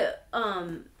 he,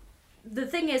 the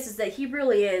thing is that he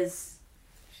really is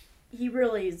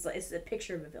a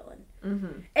picture of a villain.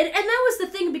 And that was the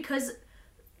thing because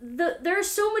there are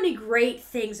so many great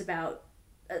things about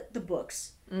the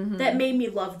books that made me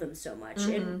love them so much.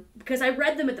 And because I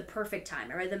read them at the perfect time.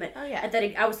 I read them at that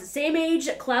I was the same age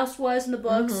that Klaus was in the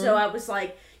books, so I was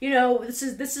like, this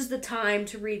is the time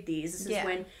to read these. This is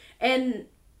when, and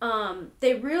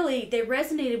they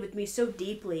resonated with me so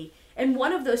deeply. And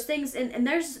one of those things, and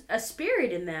there's a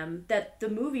spirit in them that the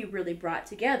movie really brought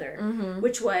together,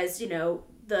 which was,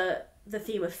 the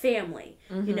theme of family.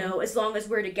 As long as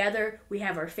we're together, we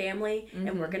have our family,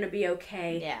 and we're going to be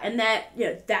okay. Yeah. And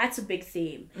that, that's a big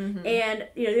theme. And,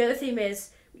 the other theme is,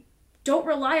 don't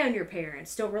rely on your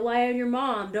parents. Don't rely on your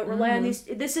mom. Don't rely on these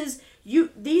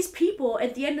people,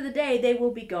 at the end of the day, they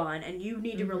will be gone, and you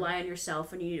need to rely on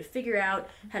yourself, and you need to figure out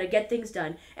how to get things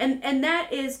done. And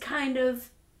that is kind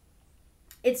of...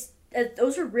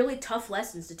 those are really tough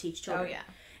lessons to teach children. Oh, yeah.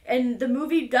 And the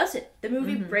movie does it. The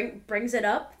movie brings it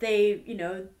up.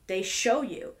 They show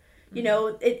you. You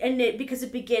know, because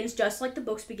it begins just like the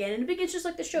books begin, and it begins just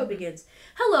like the show begins.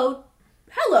 Hello,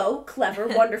 clever,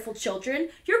 wonderful children.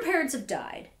 Your parents have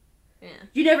died. Yeah.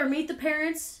 You never meet the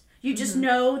parents. You just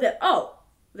know that, oh,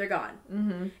 they're gone.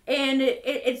 Mm-hmm. And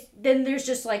it's then there's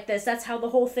just like this. That's how the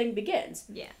whole thing begins.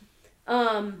 Yeah.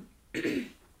 The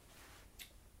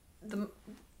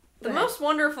Go most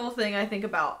wonderful thing I think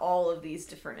about all of these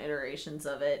different iterations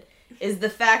of it is the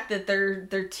fact that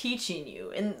they're teaching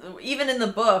you, and even in the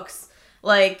books,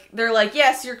 like they're like,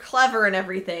 yes, you're clever and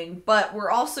everything, but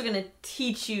we're also gonna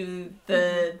teach you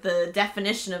the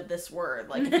definition of this word.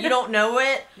 Like if you don't know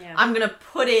it, Yeah. I'm gonna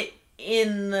put it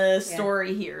in the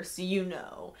story here so you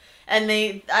know. And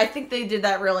I think they did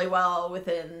that really well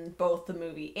within both the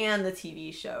movie and the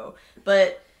TV show.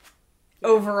 But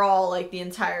overall, like the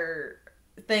entire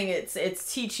thing,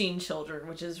 it's teaching children,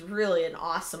 which is really an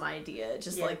awesome idea.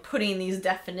 Just like putting these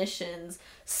definitions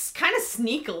kind of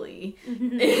sneakily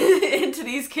into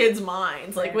these kids'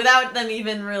 minds, like without them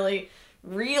even really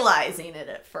realizing it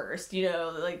at first. You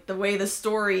know, like the way the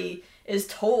story is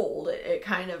told, it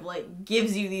kind of like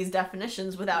gives you these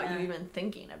definitions without you even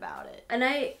thinking about it. And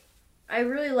I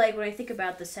really like when I think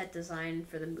about the set design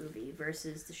for the movie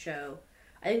versus the show.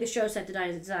 I think the show set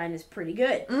design is pretty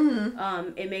good.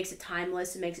 Mm-hmm. It makes it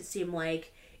timeless. It makes it seem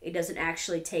like it doesn't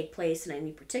actually take place in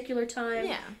any particular time,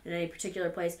 in any particular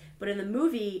place. But in the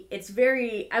movie, it's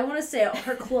very, I want to say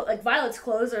her like Violet's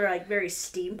clothes are like very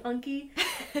steampunky.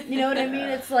 You know what I mean?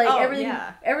 It's like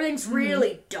everything's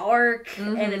really dark,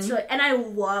 and it's really, and I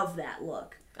love that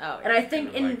look. Oh, and I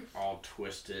think kind of like all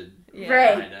twisted,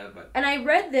 right? Kinda, but and I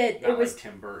read that it was like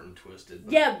Tim Burton twisted.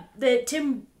 But that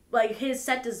Tim. Like his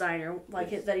set designer,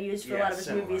 that he used for a lot of his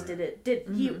movies,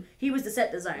 he was the set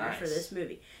designer for this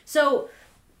movie. So,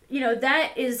 you know,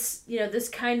 that is, you know, this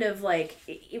kind of like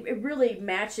it really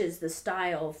matches the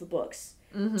style of the books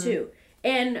too.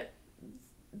 And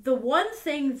the one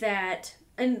thing that,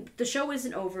 and the show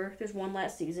isn't over. There's one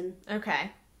last season.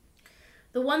 Okay.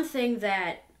 The one thing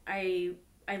that I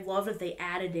love that they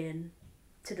added in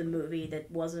to the movie that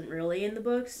wasn't really in the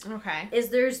books. Okay. Is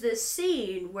there's this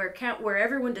scene where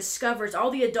everyone discovers,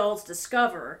 all the adults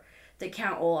discover that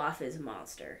Count Olaf is a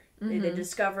monster. They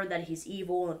discover that he's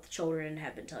evil and that the children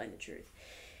have been telling the truth.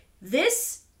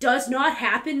 This does not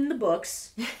happen in the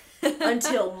books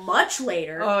until much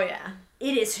later. Oh yeah.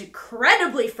 It is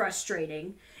incredibly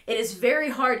frustrating. It is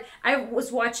very hard. I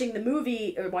was watching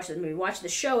watching the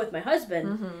show with my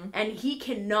husband, and he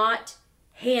cannot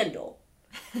handle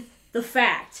the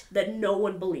fact that no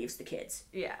one believes the kids.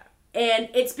 Yeah. And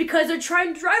it's because they're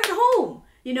trying to drive it home.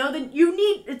 You know, then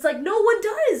it's like no one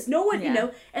does. No one, you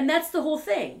know, and that's the whole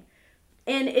thing.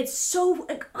 And it's so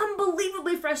like,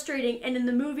 unbelievably frustrating. And in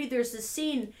the movie, there's this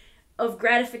scene of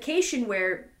gratification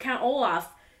where Count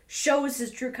Olaf shows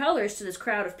his true colors to this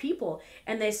crowd of people.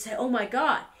 And they say, oh my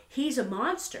God, he's a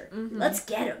monster. Let's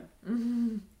get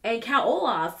him. And Count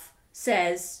Olaf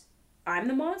says, I'm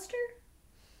the monster?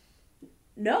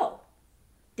 No.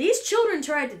 These children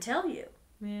tried to tell you.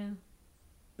 Yeah.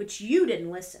 But you didn't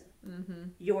listen.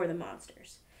 You're the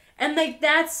monsters. And like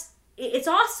it's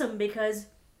awesome because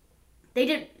they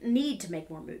didn't need to make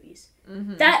more movies.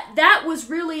 That was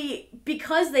really,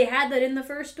 because they had that in the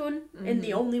first one, in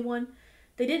the only one,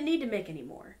 they didn't need to make any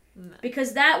more. No.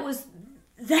 Because that's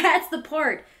the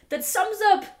part that sums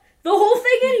up the whole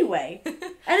thing anyway. And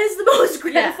it's the most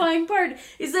gratifying part,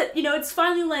 is that, you know, it's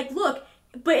finally like, look,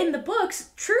 but in the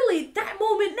books, truly, that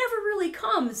moment never really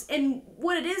comes. And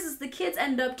what it is the kids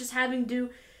end up just having to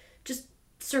just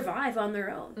survive on their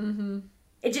own.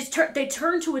 It just they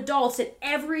turn to adults at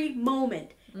every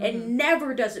moment, and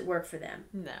never does it work for them.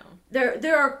 No.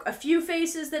 There are a few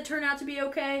faces that turn out to be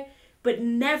okay, but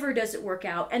never does it work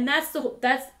out. And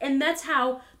that's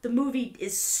how the movie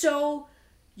is so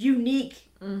unique.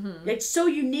 It's so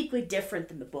uniquely different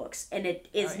than the books, and it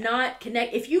is not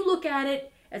connect. If you look at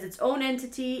it as its own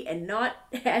entity and not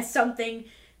as something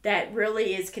that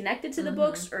really is connected to the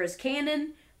books or as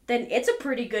canon, then it's a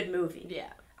pretty good movie.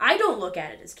 Yeah. I don't look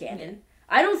at it as canon. Yeah.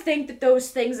 I don't think that those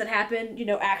things that happen, you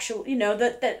know,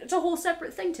 that it's a whole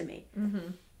separate thing to me.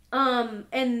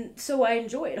 And so I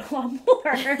enjoy it a lot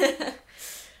more.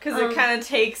 Because it kind of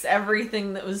takes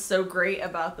everything that was so great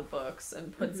about the books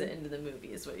and puts it into the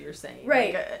movie, is what you're saying.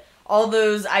 Right. Like, all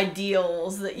those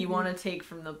ideals that you want to take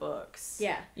from the books.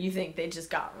 Yeah. You think they just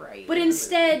got right. But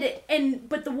instead,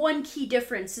 but the one key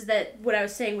difference is that what I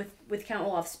was saying with Count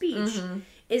Olaf's speech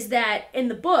is that in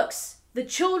the books, the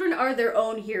children are their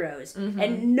own heroes,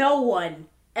 and no one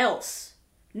else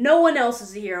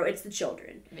is a hero. It's the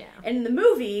children. Yeah. And in the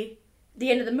movie,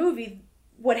 the end of the movie,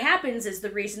 what happens is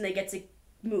the reason they get to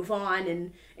move on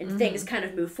and things kind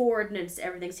of move forward and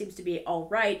everything seems to be all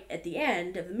right at the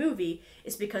end of the movie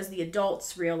is because the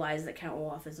adults realize that Count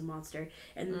Olaf is a monster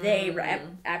and they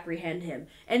apprehend him.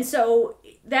 And so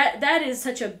that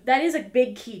is a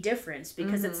big key difference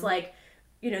because it's like,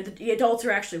 you know, the adults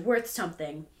are actually worth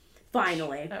something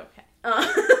finally. Okay.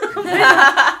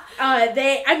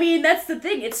 That's the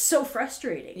thing. It's so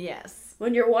frustrating. Yes.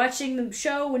 When you're watching the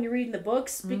show, when you're reading the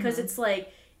books, because it's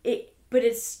like but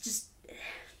it's just,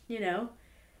 you know,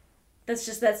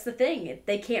 that's the thing.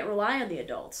 They can't rely on the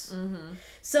adults.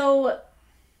 So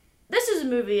this is a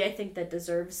movie I think that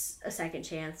deserves a second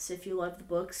chance if you love the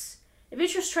books. If you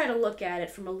just try to look at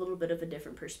it from a little bit of a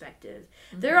different perspective.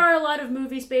 There are a lot of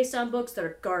movies based on books that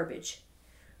are garbage.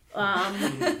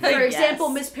 For example,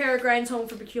 Miss Peregrine's Home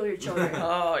for Peculiar Children.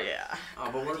 Oh, yeah. Oh,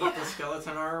 but what about the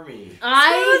Skeleton Army?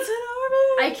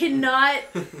 I cannot...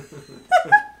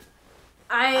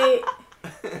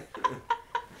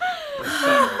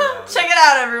 Check it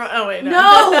out, everyone. Oh, wait, no.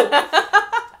 No!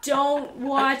 Don't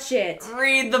watch it.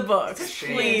 Read the books.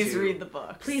 Please too. read the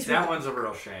books. Please that read one's a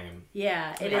real shame.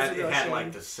 Yeah, it is a real It had shame.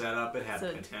 like the setup. It had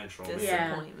potential.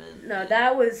 Disappointment. No,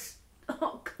 that was...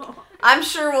 Oh, God. I'm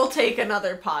sure we'll take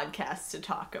another podcast to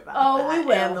talk about that we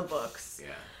will. and the books.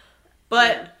 Yeah.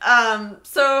 But,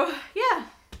 so, yeah.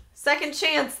 Second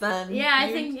chance, then. Yeah,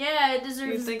 I think it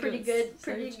deserves a pretty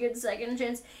good second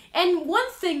chance. And one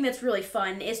thing that's really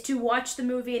fun is to watch the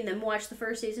movie and then watch the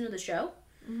first season of the show.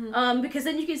 Because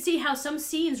then you can see how some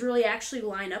scenes really actually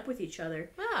line up with each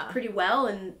other pretty well.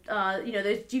 And,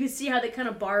 you can see how they kind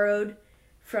of borrowed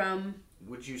from...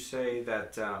 Would you say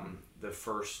that the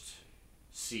first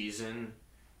season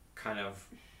kind of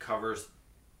covers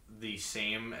the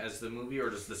same as the movie, or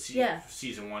does the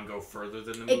season 1 go further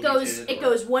than the movie? It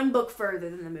goes one book further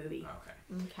than the movie.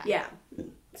 Okay. Yeah.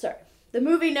 Sorry. The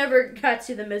movie never got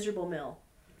to the miserable mill.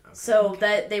 So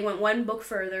that they went one book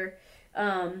further.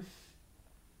 And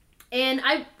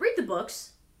I read the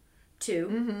books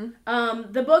too.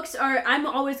 The books are, I'm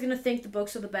always going to think the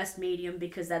books are the best medium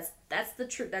because that's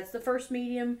the first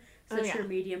medium. It's the true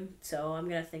medium, so I'm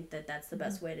gonna think that that's the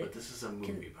best way to But this is a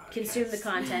movie podcast. Consume the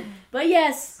content. But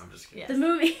yes, I'm just kidding. The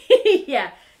movie,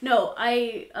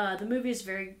 the movie is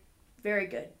very, very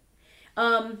good.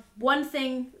 One last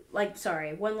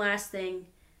thing,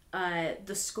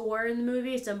 the score in the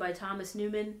movie is done by Thomas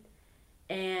Newman,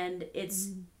 and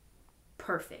it's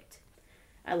perfect.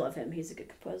 I love him. He's a good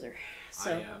composer.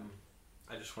 So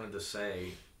I just wanted to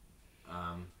say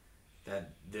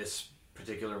that this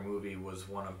particular movie was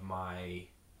one of my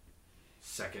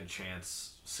second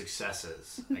chance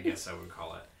successes, I guess I would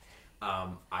call it.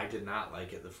 I did not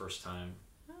like it the first time,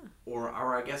 or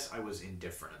I guess I was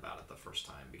indifferent about it the first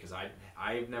time because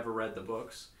I've never read the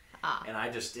books, and I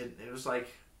just didn't. It was like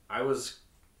I was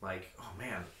like, oh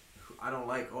man, I don't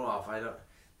like Olaf. I don't.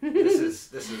 This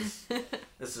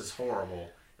is horrible.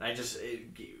 And I just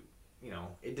it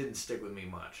didn't stick with me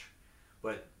much,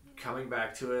 but. Coming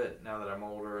back to it now that I'm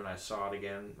older and I saw it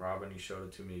again, Robin, you showed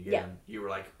it to me again. Yeah. You were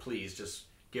like, "Please, just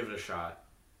give it a shot,"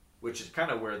 which is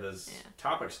kind of where this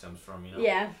topic stems from, you know.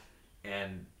 Yeah.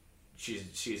 And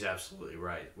she's absolutely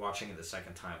right. Watching it the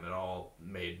second time, it all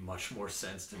made much more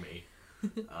sense to me.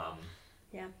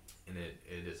 Yeah. And it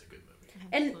is a good movie.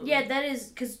 Absolutely. And that is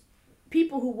because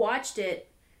people who watched it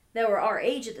that were our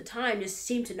age at the time just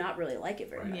seemed to not really like it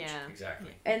very much. Yeah,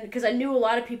 exactly. And because I knew a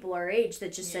lot of people our age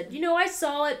that just said, I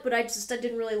saw it, but I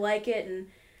didn't really like it,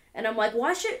 and I'm like,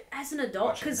 watch it as an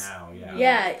adult because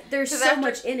there's so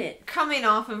much in it. Coming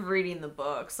off of reading the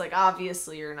books, like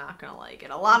obviously you're not gonna like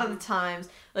it. A lot of the times,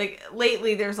 like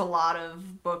lately, there's a lot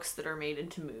of books that are made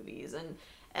into movies,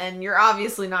 and you're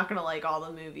obviously not going to like all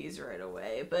the movies right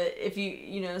away. But if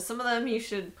some of them, you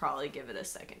should probably give it a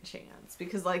second chance.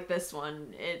 Because like this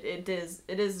one, it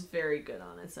is very good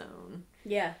on its own.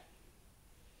 Yeah.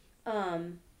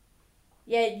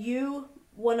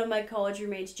 One of my college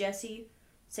roommates, Jessie,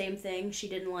 same thing. She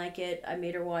didn't like it. I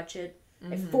made her watch it.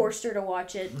 I forced her to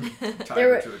watch it. Tied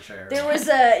her to a chair. There was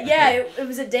it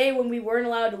was a day when we weren't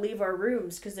allowed to leave our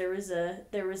rooms because there was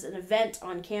an event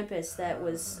on campus that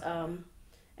was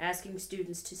asking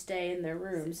students to stay in their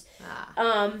rooms.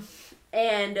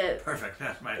 And perfect.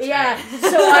 That's my chair. Yeah.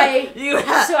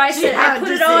 So I said I put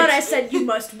it on. I said you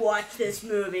must watch this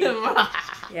movie.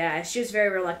 Yeah, she was very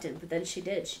reluctant, but then she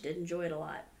did. She did enjoy it a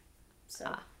lot.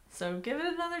 So give it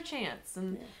another chance,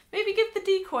 and maybe give the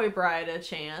Decoy Bride a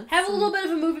chance. Have a little bit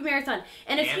of a movie marathon,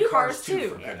 and if you Cars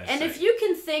 2, if you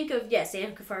can think of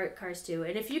and Cars 2,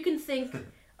 and if you can think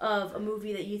of a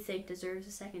movie that you think deserves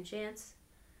a second chance,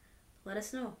 let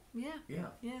us know. Yeah.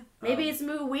 Maybe it's a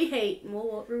movie we hate, and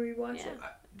we'll rewatch it.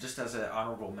 Just as an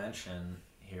honorable mention,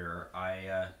 here,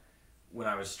 when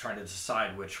I was trying to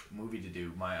decide which movie to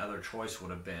do, my other choice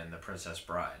would have been The Princess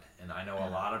Bride, and I know a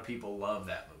lot of people love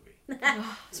that movie.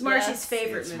 It's Marcy's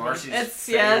favorite movie. Marcy's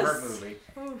favorite movie.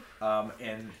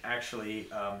 And actually,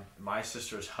 my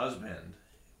sister's husband,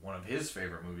 one of his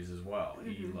favorite movies as well.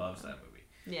 He loves that movie.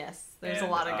 Yes, there's a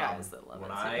lot of guys that love it.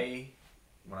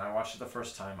 When I watched it the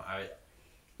first time, I'd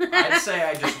say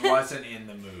I just wasn't in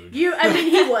the mood. He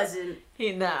wasn't.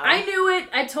 I knew it.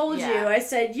 I told you. I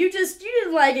said, you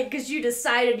didn't like it because you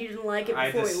decided you didn't like it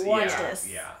before we watched it.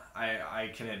 Yeah,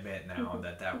 I can admit now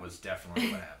that was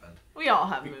definitely what happened. We all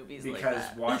have movies like that.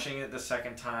 Because watching it the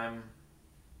second time,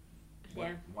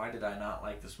 why did I not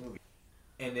like this movie?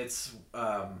 And it's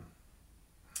one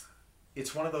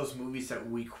of those movies that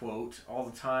we quote all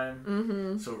the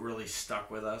time, so it really stuck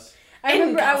with us. I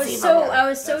remember I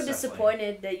was so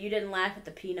disappointed that you didn't laugh at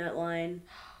the peanut line.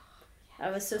 I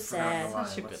was so sad.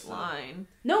 Such a good line.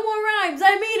 No more rhymes.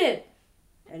 I mean it.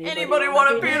 Anybody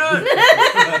want a peanut?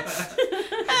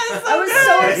 I was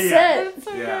so upset.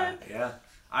 Yeah.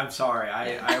 I'm sorry. I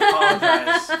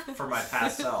apologize for my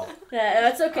past self. Yeah,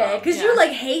 that's okay. Because you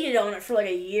hated on it for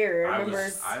a year. I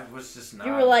was just not.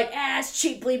 You were like, it's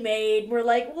cheaply made. We're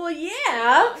like, well,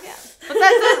 yeah. But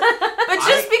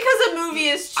just because a movie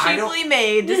is cheaply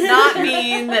made does not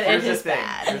mean that it is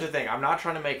bad. Here's the thing. I'm not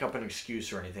trying to make up an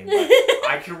excuse or anything, but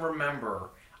I can remember.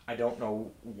 I don't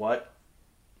know what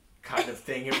kind of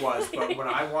thing it was, but when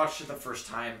I watched it the first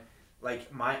time,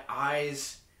 my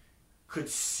eyes could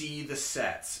see the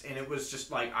sets, and it was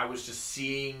just I was just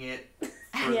seeing it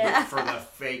for the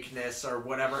fakeness or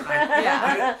whatever.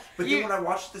 But then when I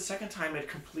watched it the second time, it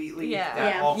completely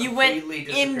you went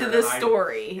into the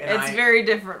story. It's very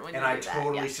different when you do that. And I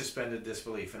totally suspended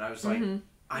disbelief, and I was like,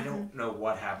 I don't know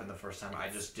what happened the first time. I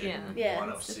just didn't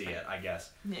want to see it, I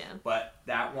guess. Yeah. But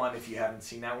that one, if you haven't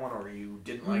seen that one or you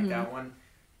didn't like that one,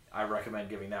 I recommend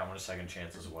giving that one a second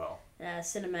chance as well.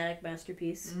 Cinematic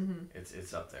masterpiece.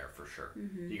 It's up there for sure.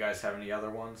 Do you guys have any other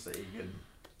ones that you could?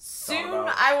 Soon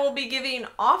I will be giving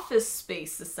Office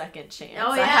Space a second chance.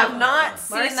 Oh, yeah. I have not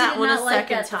seen that one a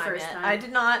second time yet. I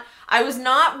did not. I was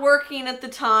not working at the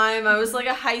time. I was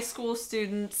a high school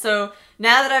student. So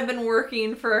now that I've been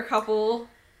working for a couple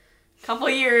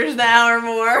years now or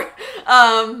more,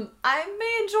 I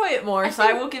may enjoy it more. So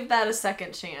I will give that a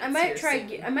second chance.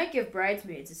 I might give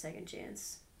Bridesmaids a second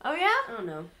chance. Oh yeah? I don't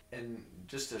know. And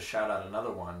just to shout out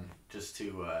another one, just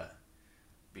to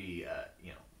be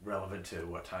relevant to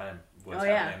what's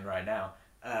happening right now.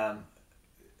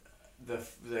 The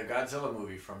Godzilla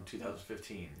movie from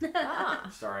 2015,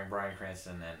 starring Bryan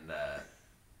Cranston and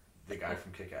the guy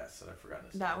from Kick-Ass that I've forgotten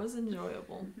his name. That was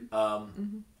enjoyable.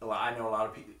 I know a lot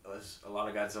of people, a lot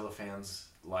of Godzilla fans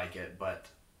like it, but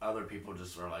other people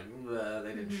just are like,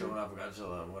 they didn't show enough of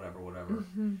Godzilla, whatever.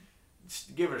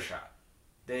 Just give it a shot.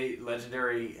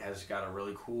 Legendary has got a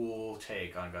really cool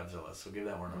take on Godzilla, so give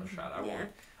that one another shot.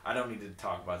 I don't need to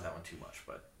talk about that one too much,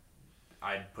 but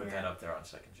I'd put that up there on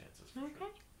second chances. All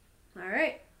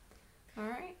right.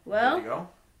 Well, ready to go?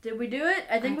 Did we do it?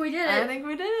 I think we did it. I think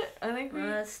we did it.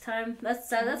 It's time. That's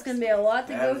going to be a lot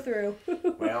to go through.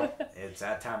 Well, it's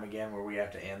that time again where we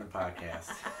have to end the podcast.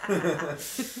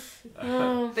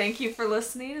 Thank you for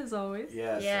listening, as always.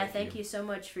 Yes, thank you so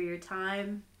much for your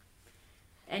time.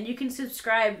 And you can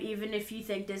subscribe even if you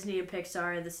think Disney and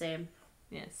Pixar are the same.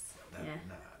 Yes.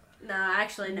 No,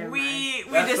 actually, never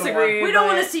mind. We disagree. We don't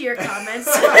want to see your comments.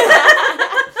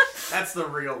 That's the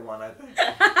real one, I think.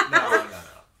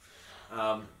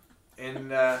 No.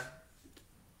 And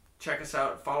check us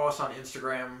out. Follow us on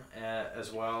Instagram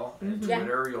as well. And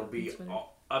Twitter. You'll be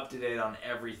up to date on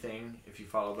everything if you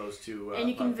follow those two. And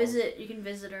you can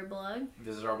visit our blog.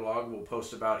 Visit our blog. We'll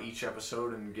post about each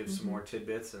episode and give some more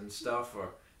tidbits and stuff,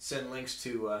 or send links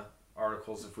to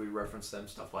articles if we reference them,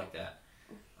 stuff like that.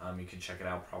 You can check it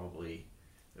out. Probably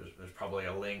there's probably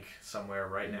a link somewhere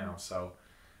right now. So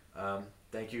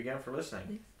thank you again for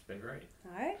listening. It's been great.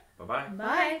 All right. Bye-bye. Bye.